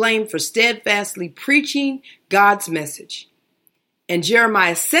being blamed for steadfastly preaching God's message. And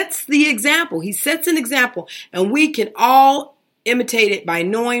Jeremiah sets the example. He sets an example, and we can all imitate it by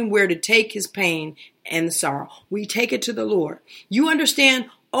knowing where to take his pain and the sorrow. We take it to the Lord. You understand,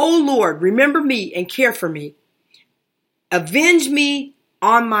 oh Lord, remember me and care for me. Avenge me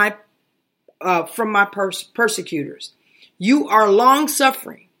on my from my persecutors. You are long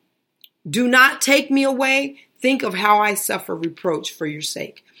suffering. Do not take me away. Think of how I suffer reproach for your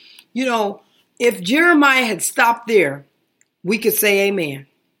sake. You know, if Jeremiah had stopped there, we could say amen.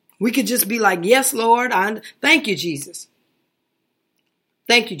 We could just be like, yes, Lord. Thank you, Jesus.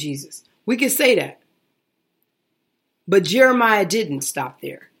 Thank you, Jesus. We could say that. But Jeremiah didn't stop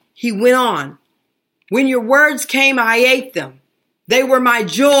there. He went on. When your words came, I ate them. They were my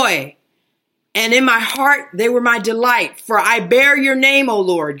joy. And in my heart, they were my delight. For I bear your name, O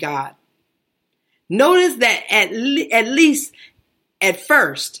Lord God. Notice that at least at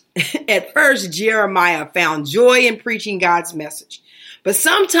first, Jeremiah found joy in preaching God's message. But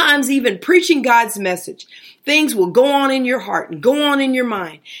sometimes even preaching God's message, things will go on in your heart and go on in your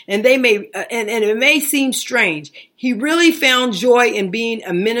mind, and they may and it may seem strange. He really found joy in being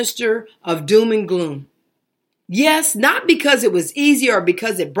a minister of doom and gloom. Yes, not because it was easy or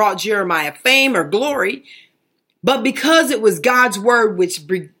because it brought Jeremiah fame or glory, but because it was God's word which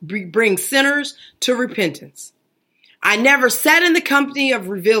brings sinners to repentance. I never sat in the company of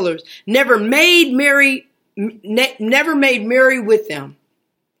revilers, never made merry with them.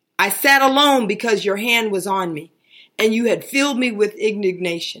 I sat alone because your hand was on me, and you had filled me with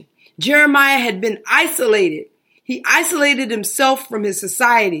indignation. Jeremiah had been isolated. He isolated himself from his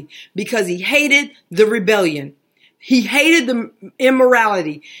society because he hated the rebellion. He hated the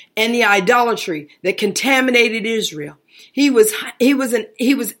immorality and the idolatry that contaminated Israel. He was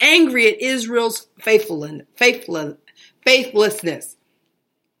angry at Israel's faithlessness.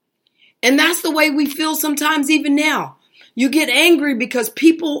 And that's the way we feel sometimes even now. You get angry because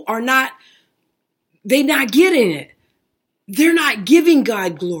people they're not getting it. They're not giving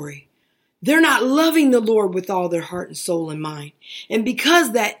God glory. They're not loving the Lord with all their heart and soul and mind. And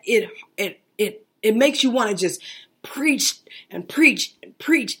because that, it makes you want to just preach and preach and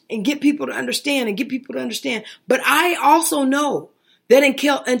preach and get people to understand and get people to understand. But I also know that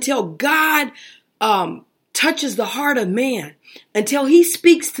until God touches the heart of man, until he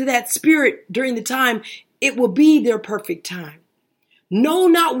speaks to that spirit during the time, it will be their perfect time. No,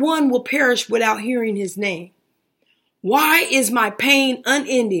 not one will perish without hearing his name. Why is my pain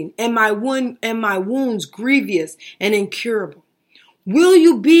unending and my wounds grievous and incurable? Will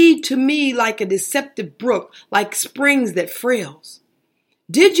you be to me like a deceptive brook, like springs that frails?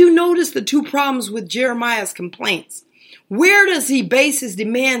 Did you notice the two problems with Jeremiah's complaints? Where does he base his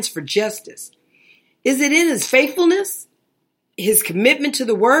demands for justice? Is it in his faithfulness, his commitment to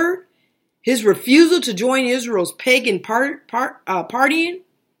the word, his refusal to join Israel's pagan partying?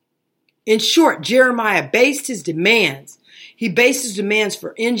 In short, Jeremiah based his demands. He based his demands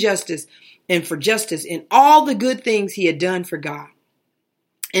for injustice and for justice in all the good things he had done for God.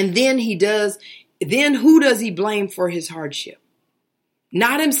 And then who does he blame for his hardship?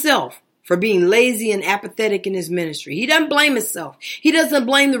 Not himself for being lazy and apathetic in his ministry. He doesn't blame himself. He doesn't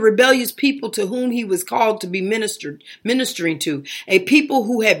blame the rebellious people to whom he was called to be ministering to, a people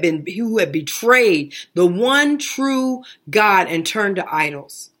who had betrayed the one true God and turned to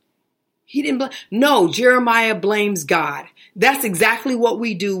idols. He didn't blame. No, Jeremiah blames God. That's exactly what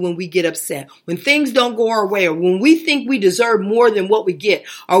we do when we get upset. When things don't go our way, or when we think we deserve more than what we get,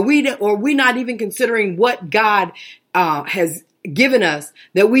 or we not even considering what God has given us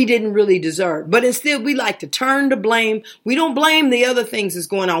that we didn't really deserve. But instead, we like to turn to blame. We don't blame the other things that's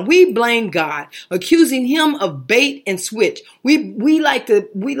going on. We blame God, accusing him of bait and switch. We like to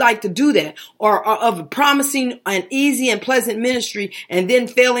do that, or of promising an easy and pleasant ministry and then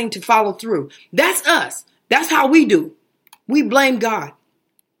failing to follow through. That's us. That's how we do. We blame God.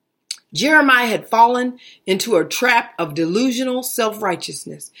 Jeremiah had fallen into a trap of delusional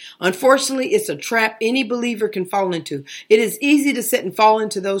self-righteousness. Unfortunately, it's a trap any believer can fall into. It is easy to sit and fall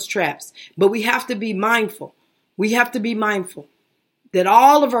into those traps, but we have to be mindful. We have to be mindful that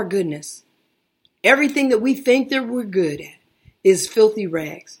all of our goodness, everything that we think that we're good at, is filthy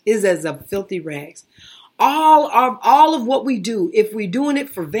rags, is as of filthy rags. All of what we do, if we're doing it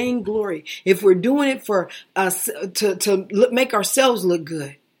for vainglory, if we're doing it for us to make ourselves look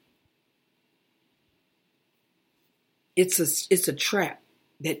good, it's a trap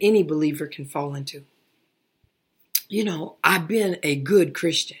that any believer can fall into. I've been a good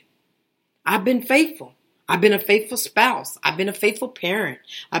Christian. I've been faithful. I've been a faithful spouse. I've been a faithful parent.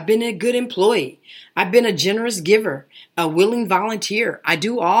 I've been a good employee. I've been a generous giver, a willing volunteer. I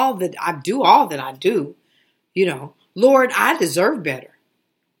do all that I do. Lord, I deserve better.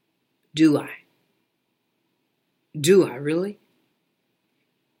 Do I? Do I really?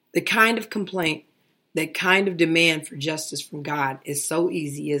 The kind of complaint, that kind of demand for justice from God is so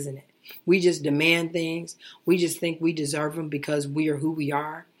easy, isn't it? We just demand things. We just think we deserve them because we are who we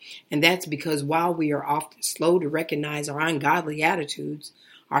are. And that's because while we are often slow to recognize our ungodly attitudes,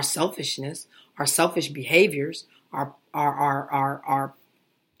 our selfishness, our selfish behaviors, our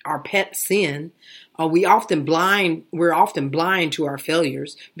pet sin, we're often blind to our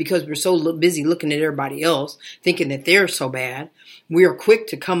failures because we're so busy looking at everybody else, thinking that they're so bad. We are quick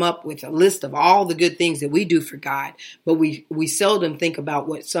to come up with a list of all the good things that we do for God, but we seldom think about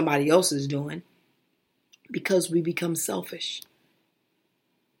what somebody else is doing because we become selfish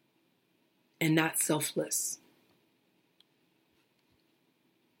and not selfless.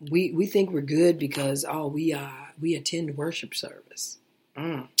 We think we're good because we attend worship service.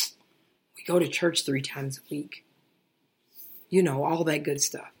 We go to church 3 times a week. All that good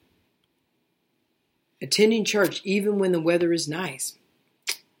stuff. Attending church even when the weather is nice.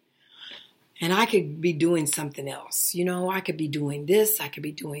 And I could be doing something else. I could be doing this. I could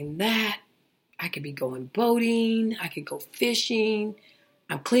be doing that. I could be going boating. I could go fishing.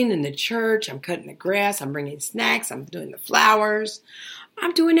 I'm cleaning the church. I'm cutting the grass. I'm bringing snacks. I'm doing the flowers.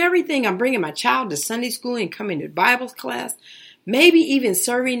 I'm doing everything. I'm bringing my child to Sunday school and coming to Bible class. Maybe even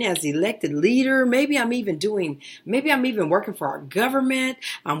serving as elected leader. Maybe I'm even working for our government.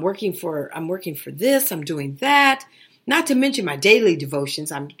 I'm working for this. I'm doing that. Not to mention my daily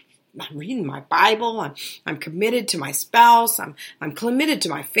devotions. I'm reading my Bible. I'm committed to my spouse. I'm committed to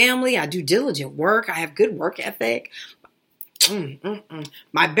my family. I do diligent work. I have good work ethic.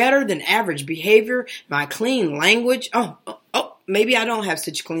 My better than average behavior. My clean language. Maybe I don't have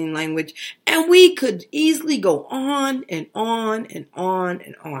such clean language. And we could easily go on and on and on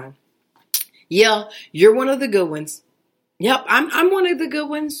and on. Yeah, you're one of the good ones. Yep, I'm one of the good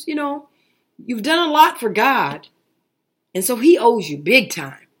ones. You've done a lot for God. And so he owes you big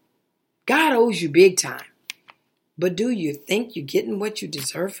time. God owes you big time. But do you think you're getting what you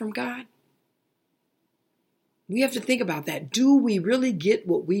deserve from God? We have to think about that. Do we really get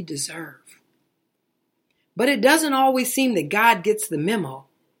what we deserve? But it doesn't always seem that God gets the memo.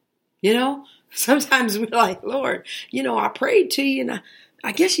 Sometimes we're like, Lord, I prayed to you and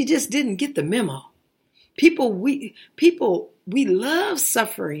I guess you just didn't get the memo. We love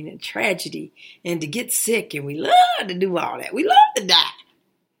suffering and tragedy and to get sick, and we love to do all that. We love to die.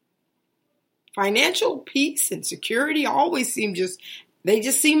 Financial peace and security always seem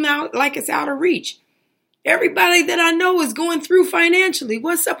out like it's out of reach. Everybody that I know is going through financially.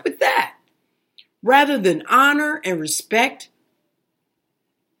 What's up with that? Rather than honor and respect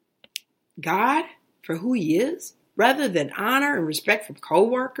God for who he is, rather than honor and respect from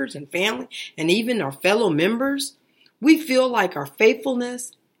coworkers and family and even our fellow members, we feel like our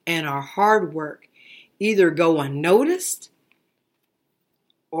faithfulness and our hard work either go unnoticed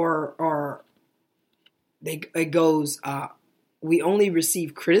or we only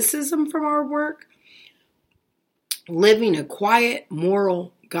receive criticism from our work. Living a quiet,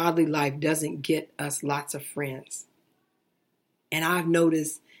 moral, godly life doesn't get us lots of friends. And I've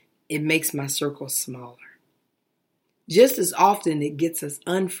noticed it makes my circle smaller. Just as often it gets us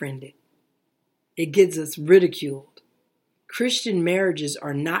unfriended. It gets us ridiculed. Christian marriages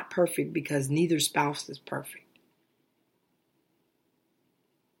are not perfect because neither spouse is perfect.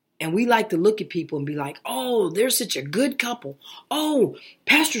 And we like to look at people and be like, oh, they're such a good couple. Oh,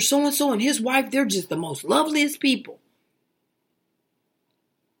 Pastor so-and-so and his wife, they're just the most loveliest people.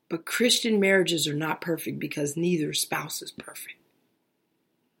 But Christian marriages are not perfect because neither spouse is perfect.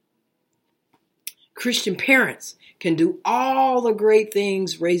 Christian parents can do all the great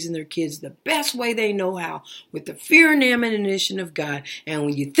things raising their kids the best way they know how, with the fear and admonition of God. And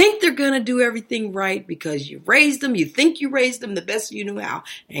when you think they're going to do everything right because you raised them, you think you raised them the best you knew how.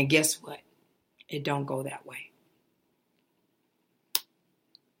 And guess what? It don't go that way.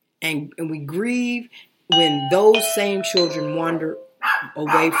 And we grieve when those same children wander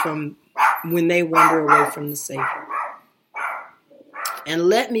away from the Savior. And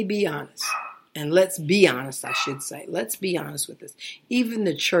let me be honest. And let's be honest, I should say. Let's be honest with this. Even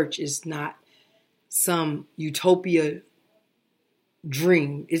the church is not some utopia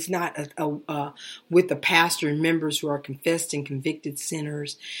dream. It's not with the pastor and members who are confessed and convicted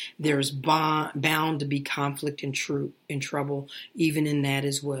sinners. There's bound to be conflict and trouble, even in that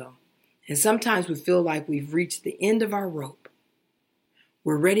as well. And sometimes we feel like we've reached the end of our rope.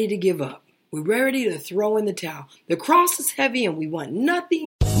 We're ready to give up. We're ready to throw in the towel. The cross is heavy and we want nothing.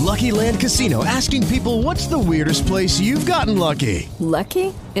 Lucky Land Casino, asking people, what's the weirdest place you've gotten lucky?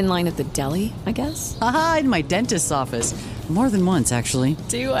 Lucky? In line at the deli, I guess? Aha, in my dentist's office. More than once, actually.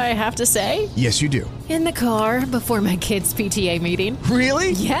 Do I have to say? Yes, you do. In the car before my kids' PTA meeting.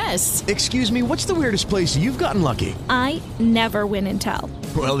 Really? Yes. Excuse me, what's the weirdest place you've gotten lucky? I never win and tell.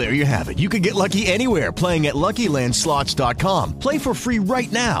 Well, there you have it. You can get lucky anywhere, playing at LuckyLandSlots.com. Play for free right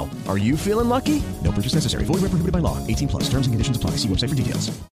now. Are you feeling lucky? No purchase necessary. Void where prohibited by law. 18+. Terms and conditions apply. See website for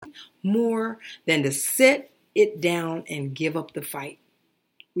details. More than to sit it down and give up the fight.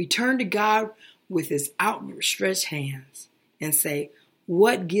 We turn to God with his outstretched hands and say,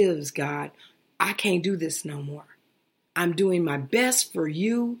 what gives, God? I can't do this no more. I'm doing my best for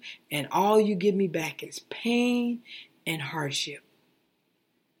you, and all you give me back is pain and hardship.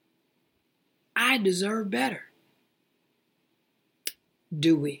 I deserve better.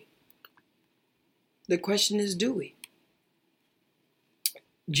 Do we? The question is, do we?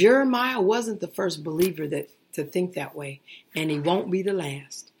 Jeremiah wasn't the first believer to think that way, and he won't be the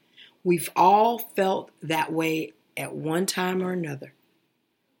last. We've all felt that way at one time or another.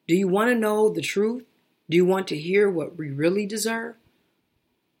 Do you want to know the truth? Do you want to hear what we really deserve?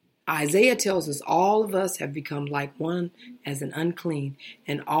 Isaiah tells us all of us have become like one as an unclean,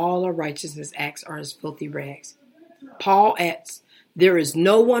 and all our righteousness acts are as filthy rags. Paul adds, there is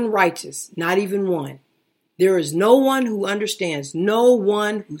no one righteous, not even one. There is no one who understands, no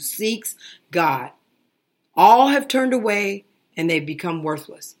one who seeks God. All have turned away and they've become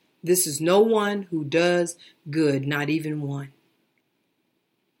worthless. This is no one who does good, not even one.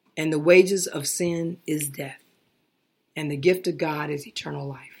 And the wages of sin is death, and the gift of God is eternal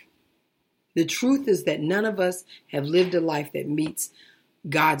life. The truth is that none of us have lived a life that meets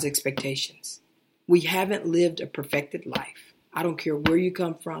God's expectations. We haven't lived a perfected life. I don't care where you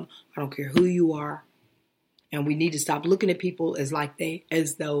come from. I don't care who you are. And we need to stop looking at people as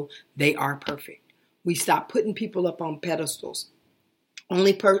though they are perfect. We stop putting people up on pedestals.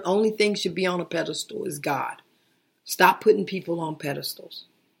 Only thing should be on a pedestal is God. Stop putting people on pedestals.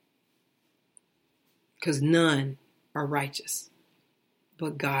 Because none are righteous,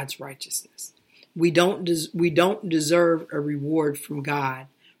 but God's righteousness. We don't deserve a reward from God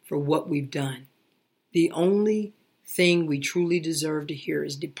for what we've done. The only thing we truly deserve to hear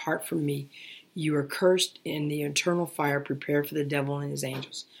is, depart from me. You are cursed in the eternal fire prepared for the devil and his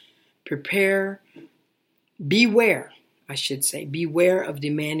angels. Beware of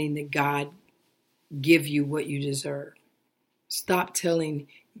demanding that God give you what you deserve. Stop telling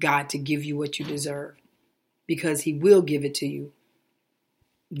God to give you what you deserve, because he will give it to you,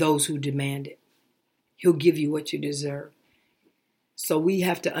 those who demand it. He'll give you what you deserve. So we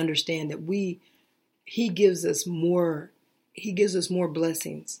have to understand that he gives us more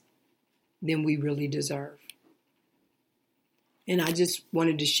blessings than we really deserve. And I just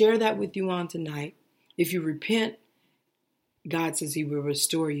wanted to share that with you on tonight. If you repent, God says he will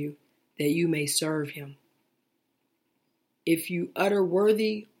restore you, that you may serve him. If you utter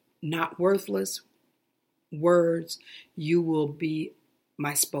worthy, not worthless words, you will be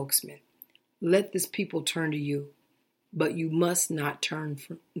my spokesman. Let this people turn to you, but you must not turn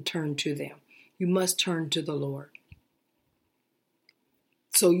to them. You must turn to the Lord.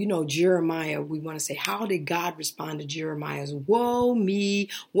 So, Jeremiah, we want to say, how did God respond to Jeremiah's woe me,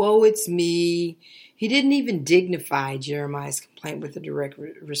 woe it's me? He didn't even dignify Jeremiah's complaint with a direct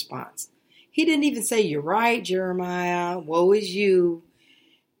response. He didn't even say, you're right, Jeremiah, woe is you.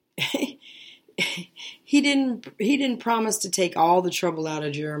 He didn't promise to take all the trouble out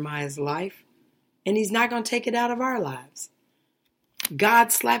of Jeremiah's life, and he's not going to take it out of our lives.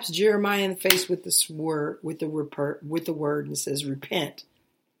 God slaps Jeremiah in the face with the word and says, repent.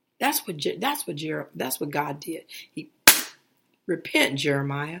 That's what God did. Repent,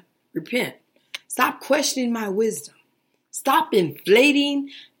 Jeremiah. Repent. Stop questioning my wisdom. Stop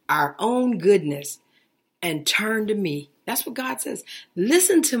inflating our own goodness and turn to me. That's what God says.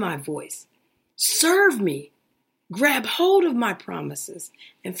 Listen to my voice. Serve me. Grab hold of my promises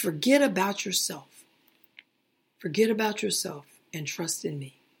and forget about yourself. Forget about yourself and trust in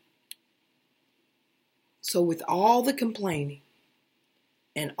me. So with all the complaining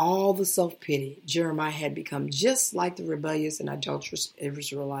and all the self-pity, Jeremiah had become just like the rebellious and adulterous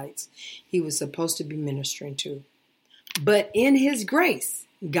Israelites he was supposed to be ministering to. But in his grace,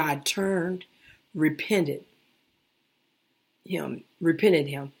 God repented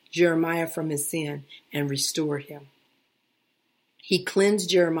him, Jeremiah, from his sin and restored him. He cleansed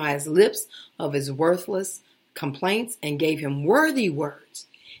Jeremiah's lips of his worthless complaints and gave him worthy words.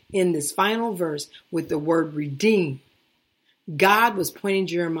 in this final verse with the word redeem. God was pointing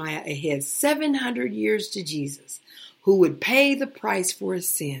Jeremiah ahead 700 years to Jesus, who would pay the price for his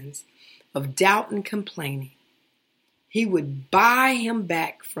sins of doubt and complaining. He would buy him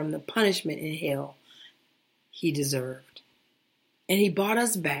back from the punishment in hell he deserved. And he bought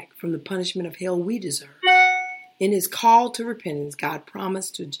us back from the punishment of hell we deserve. In his call to repentance, God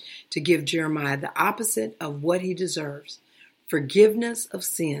promised to give Jeremiah the opposite of what he deserves: forgiveness of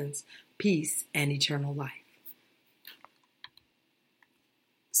sins, peace, and eternal life.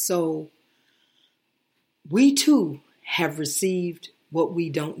 So we too have received what we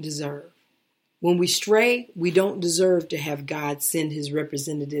don't deserve. When we stray, we don't deserve to have God send his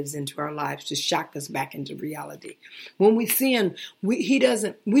representatives into our lives to shock us back into reality. When we sin, we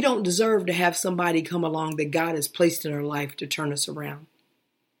don't deserve to have somebody come along that God has placed in our life to turn us around.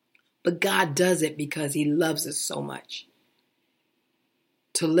 But God does it because he loves us so much,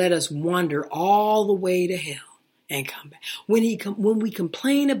 to let us wander all the way to hell and come back. When we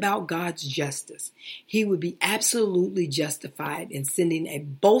complain about God's justice, he would be absolutely justified in sending a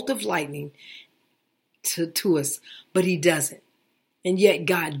bolt of lightning to us, but he doesn't. And yet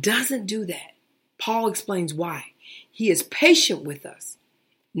God doesn't do that. Paul explains why. He is patient with us,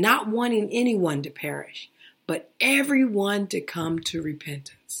 not wanting anyone to perish, but everyone to come to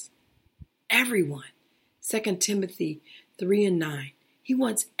repentance. Everyone. 2 Timothy 3:9. He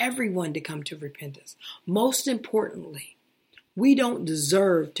wants everyone to come to repentance. Most importantly, we don't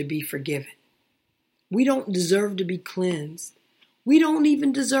deserve to be forgiven. We don't deserve to be cleansed. We don't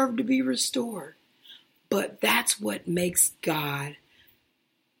even deserve to be restored. But that's what makes God's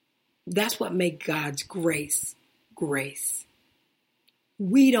grace, grace.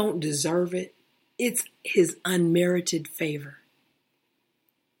 We don't deserve it. It's his unmerited favor.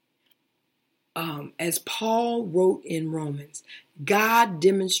 As Paul wrote in Romans, God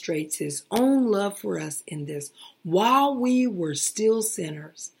demonstrates his own love for us in this: while we were still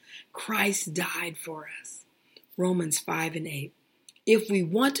sinners, Christ died for us. Romans 5:8. If we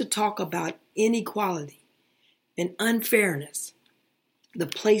want to talk about inequality and unfairness, the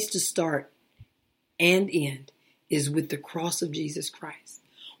place to start and end is with the cross of Jesus Christ.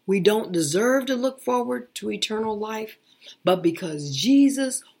 We don't deserve to look forward to eternal life, but because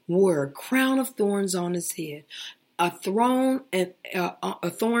Jesus wore a crown of thorns on his head,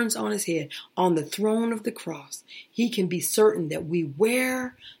 thorns on his head on the throne of the cross, he can be certain that we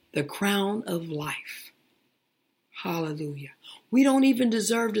wear the crown of life. Hallelujah. We don't even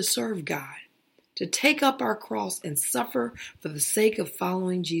deserve to serve God, to take up our cross and suffer for the sake of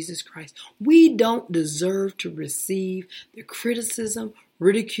following Jesus Christ. We don't deserve to receive the criticism,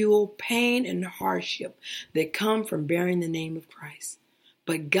 ridicule, pain, and hardship that come from bearing the name of Christ.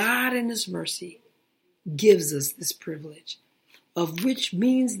 But God in his mercy gives us this privilege, of which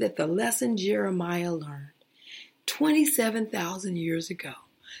means that the lesson Jeremiah learned 27,000 years ago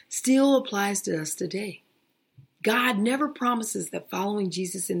still applies to us today. God never promises that following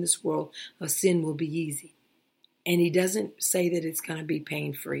Jesus in this world of sin will be easy. And he doesn't say that it's going to be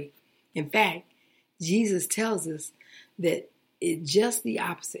pain-free. In fact, Jesus tells us that it's just the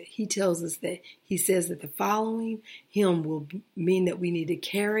opposite. He says that the following him will mean that we need to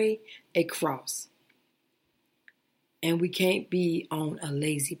carry a cross. And we can't be on a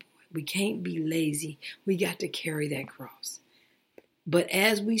lazy boy. We can't be lazy. We got to carry that cross. But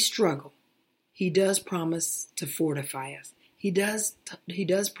as we struggle, he does promise to fortify us. He does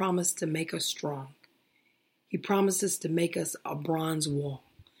promise to make us strong. He promises to make us a bronze wall.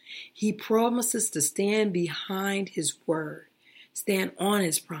 He promises to stand behind his word, stand on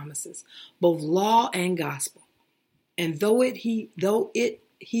his promises, both law and gospel. And he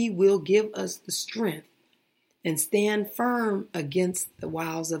will give us the strength and stand firm against the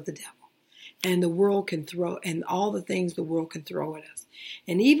wiles of the devil and all the things the world can throw at us.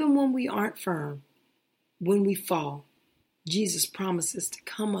 And even when we aren't firm, when we fall, Jesus promises to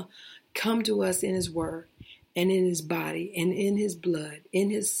come to us in his word and in his body and in his blood, in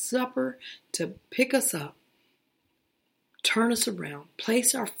his supper, to pick us up, turn us around,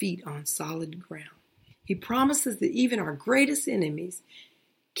 place our feet on solid ground. He promises that even our greatest enemies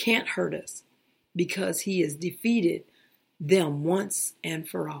can't hurt us because he has defeated them once and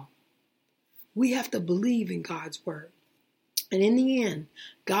for all. We have to believe in God's word. And in the end,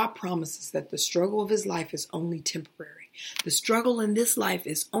 God promises that the struggle of his life is only temporary. The struggle in this life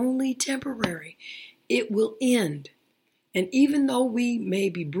is only temporary. It will end. And even though we may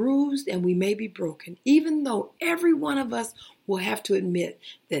be bruised and we may be broken, even though every one of us will have to admit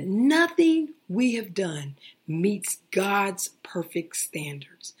that nothing we have done meets God's perfect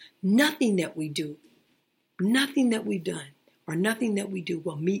standards. Nothing that we do, nothing that we've done or nothing that we do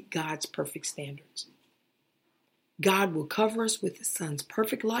will meet God's perfect standards. God will cover us with his Son's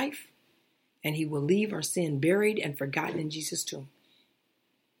perfect life, and he will leave our sin buried and forgotten in Jesus' tomb.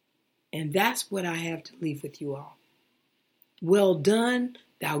 And that's what I have to leave with you all. Well done,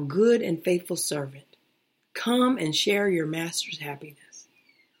 thou good and faithful servant. Come and share your master's happiness.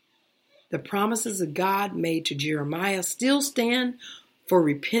 The promises of God made to Jeremiah still stand for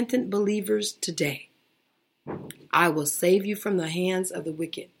repentant believers today. I will save you from the hands of the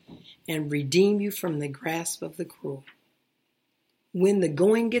wicked and redeem you from the grasp of the cruel. When the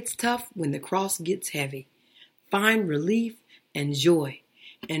going gets tough, when the cross gets heavy, find relief and joy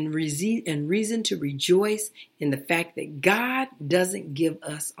and reason to rejoice in the fact that God doesn't give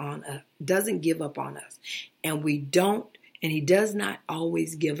up on us. And we don't, and he does not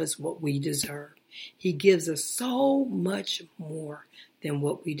always give us what we deserve. He gives us so much more than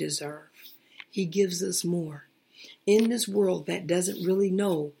what we deserve. He gives us more. In this world that doesn't really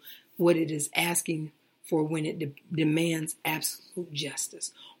know what it is asking for when it demands absolute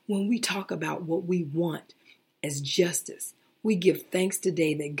justice. When we talk about what we want as justice, we give thanks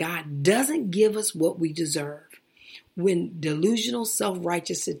today that God doesn't give us what we deserve. When delusional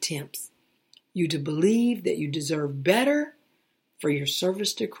self-righteous attempts you to believe that you deserve better for your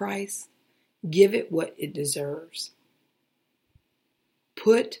service to Christ, give it what it deserves.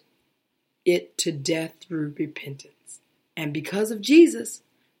 Put it to death through repentance. And because of Jesus,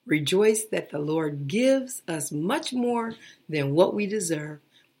 rejoice that the Lord gives us much more than what we deserve.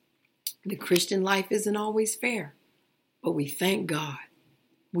 The Christian life isn't always fair, but we thank God.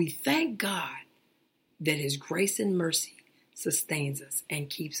 We thank God that his grace and mercy sustains us and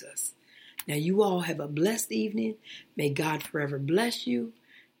keeps us. Now you all have a blessed evening. May God forever bless you.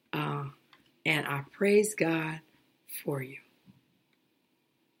 And I praise God for you.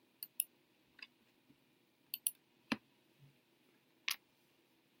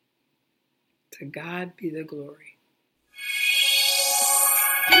 To God be the glory.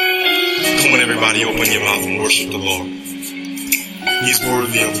 Come on, everybody, open your mouth and worship the Lord. He's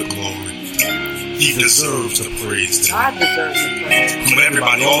worthy of the glory. He deserves the praise. God deserves the praise. Come on,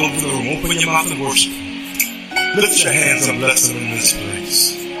 everybody, all over the room, open your mouth and worship. Lift your hands and bless him in this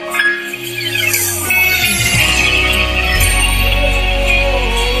place.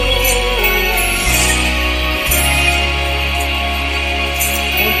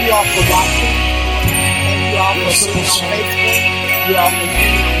 Thank you all for watching. Thank you all for being on Facebook. You all for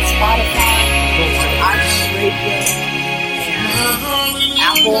being on Spotify, iHeartRadio,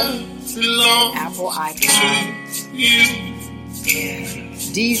 and Apple iPod, and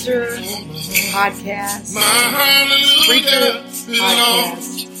Deezer podcast, Spreaker podcast.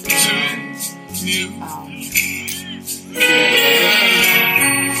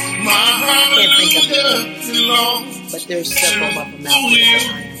 I can't think of it, but there's several of them out there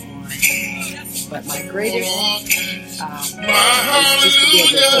that I am on. But my greatest is just to be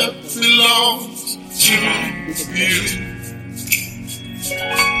able to belongs to you.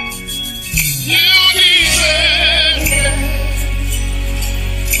 You deserve it.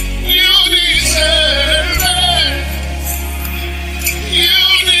 You deserve it. You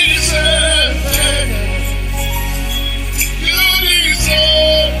deserve it. You deserve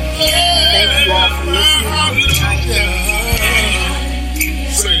it. Thank you all for listening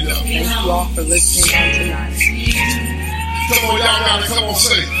tonight. Thank you all for listening on tonight. Come on, y'all gotta come on,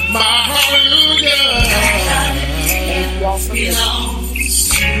 say my hallelujah. Thank you all for listening.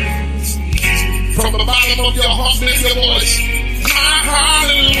 From the bottom of your heart, lift your voice. My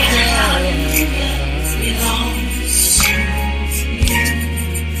hallelujah.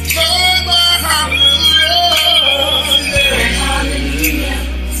 Lord, my hallelujah.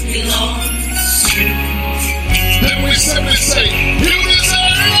 Then we simply say, you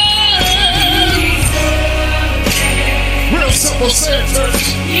deserve it. Real simple, say it, church.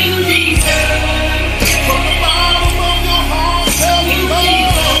 You deserve it. From the bottom of your heart, tell me, Lord.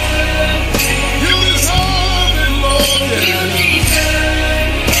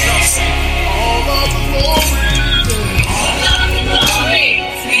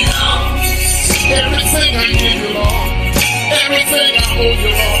 Everything I give you, Lord. Everything I owe you,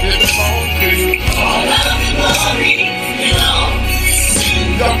 Lord, it belongs to you. All of the glory belongs to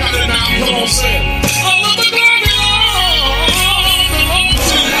you. Y'all got it now? Come on, say it. All of the glory, Lord, belongs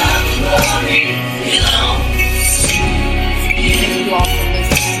to you. All of the glory belongs to you.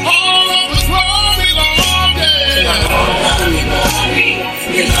 All of the glory, Lord, yeah. All of the glory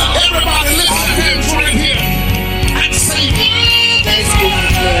belongs. Everybody lift your hands right here and say, thank you,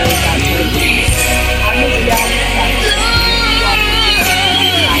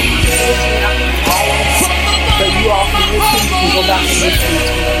 But you all can listen to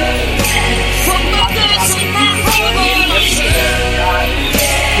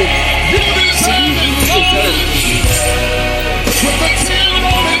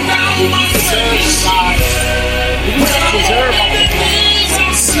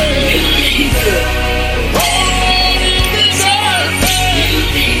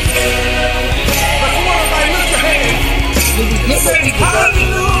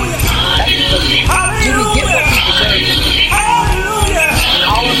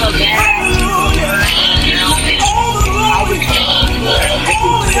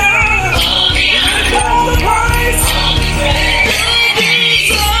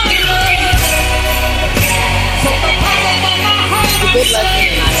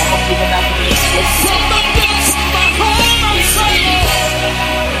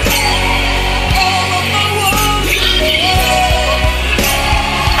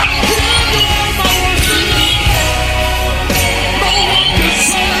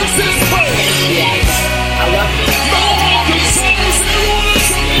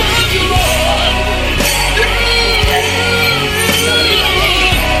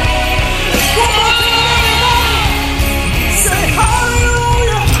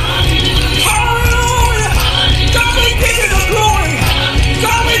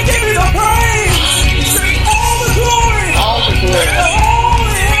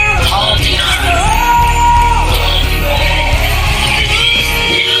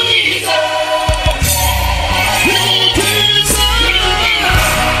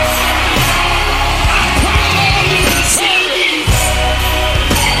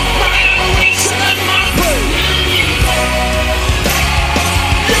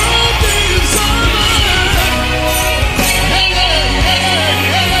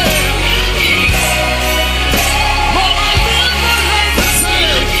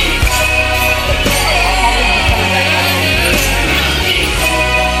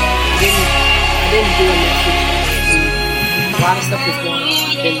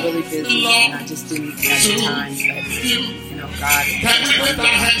sleep at the time, but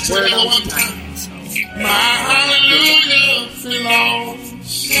God is word on tonight. So, my hallelujah belongs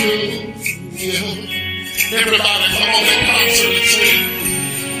to you. Everybody, come on and concert and sing.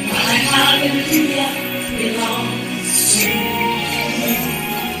 My hallelujah belongs to you.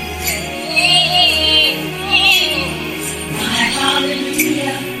 My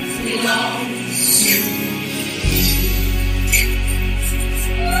hallelujah belongs to you.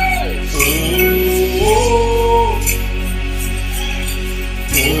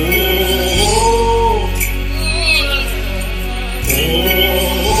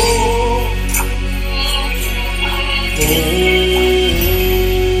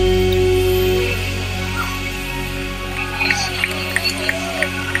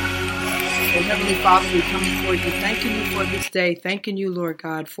 Heavenly Father, we come before you, thanking you for this day, thanking you, Lord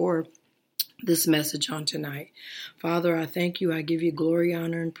God, for this message on tonight. Father, I thank you. I give you glory,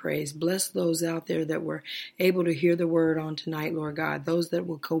 honor, and praise. Bless those out there that were able to hear the word on tonight, Lord God. Those that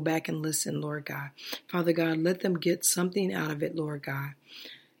will go back and listen, Lord God. Father God, let them get something out of it, Lord God.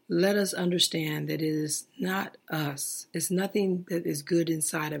 Let us understand that it is not us. It's nothing that is good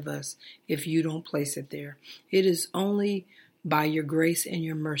inside of us if you don't place it there. It is only by your grace and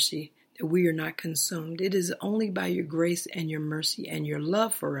your mercy that we are not consumed. It is only by your grace and your mercy and your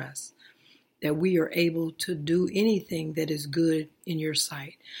love for us that we are able to do anything that is good in your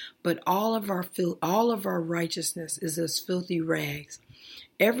sight. But all of our righteousness is as filthy rags.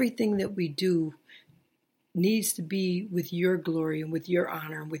 Everything that we do needs to be with your glory and with your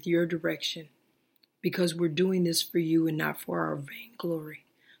honor and with your direction, because we're doing this for you and not for our vain glory.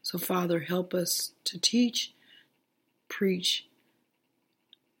 So, Father, help us to teach, preach,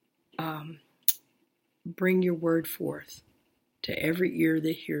 bring your word forth to every ear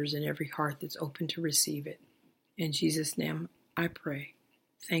that hears and every heart that's open to receive it. In Jesus' name I pray.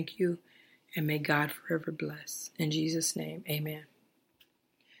 Thank you, and may God forever bless. In Jesus' name, amen.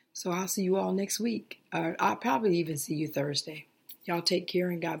 So I'll see you all next week. I'll probably even see you Thursday. Y'all take care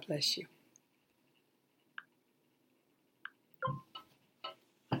and God bless you.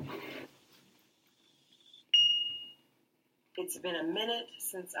 It's been a minute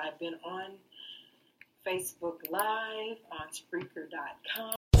since I've been on Facebook Live, on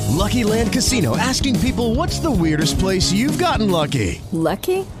Spreaker.com. Lucky Land Casino, asking people, what's the weirdest place you've gotten lucky?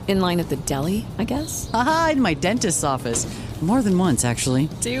 Lucky? In line at the deli, I guess? Aha, in my dentist's office. More than once, actually.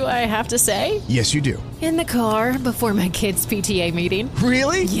 Do I have to say? Yes, you do. In the car before my kids' PTA meeting.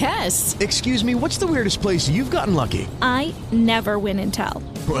 Really? Yes. Excuse me, what's the weirdest place you've gotten lucky? I never win and tell.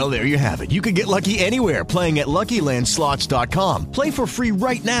 Well, there you have it. You can get lucky anywhere, playing at LuckyLandSlots.com. Play for free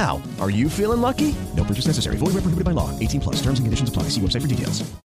right now. Are you feeling lucky? No purchase necessary. Void where prohibited by law. 18+. Terms and conditions apply. See website for details.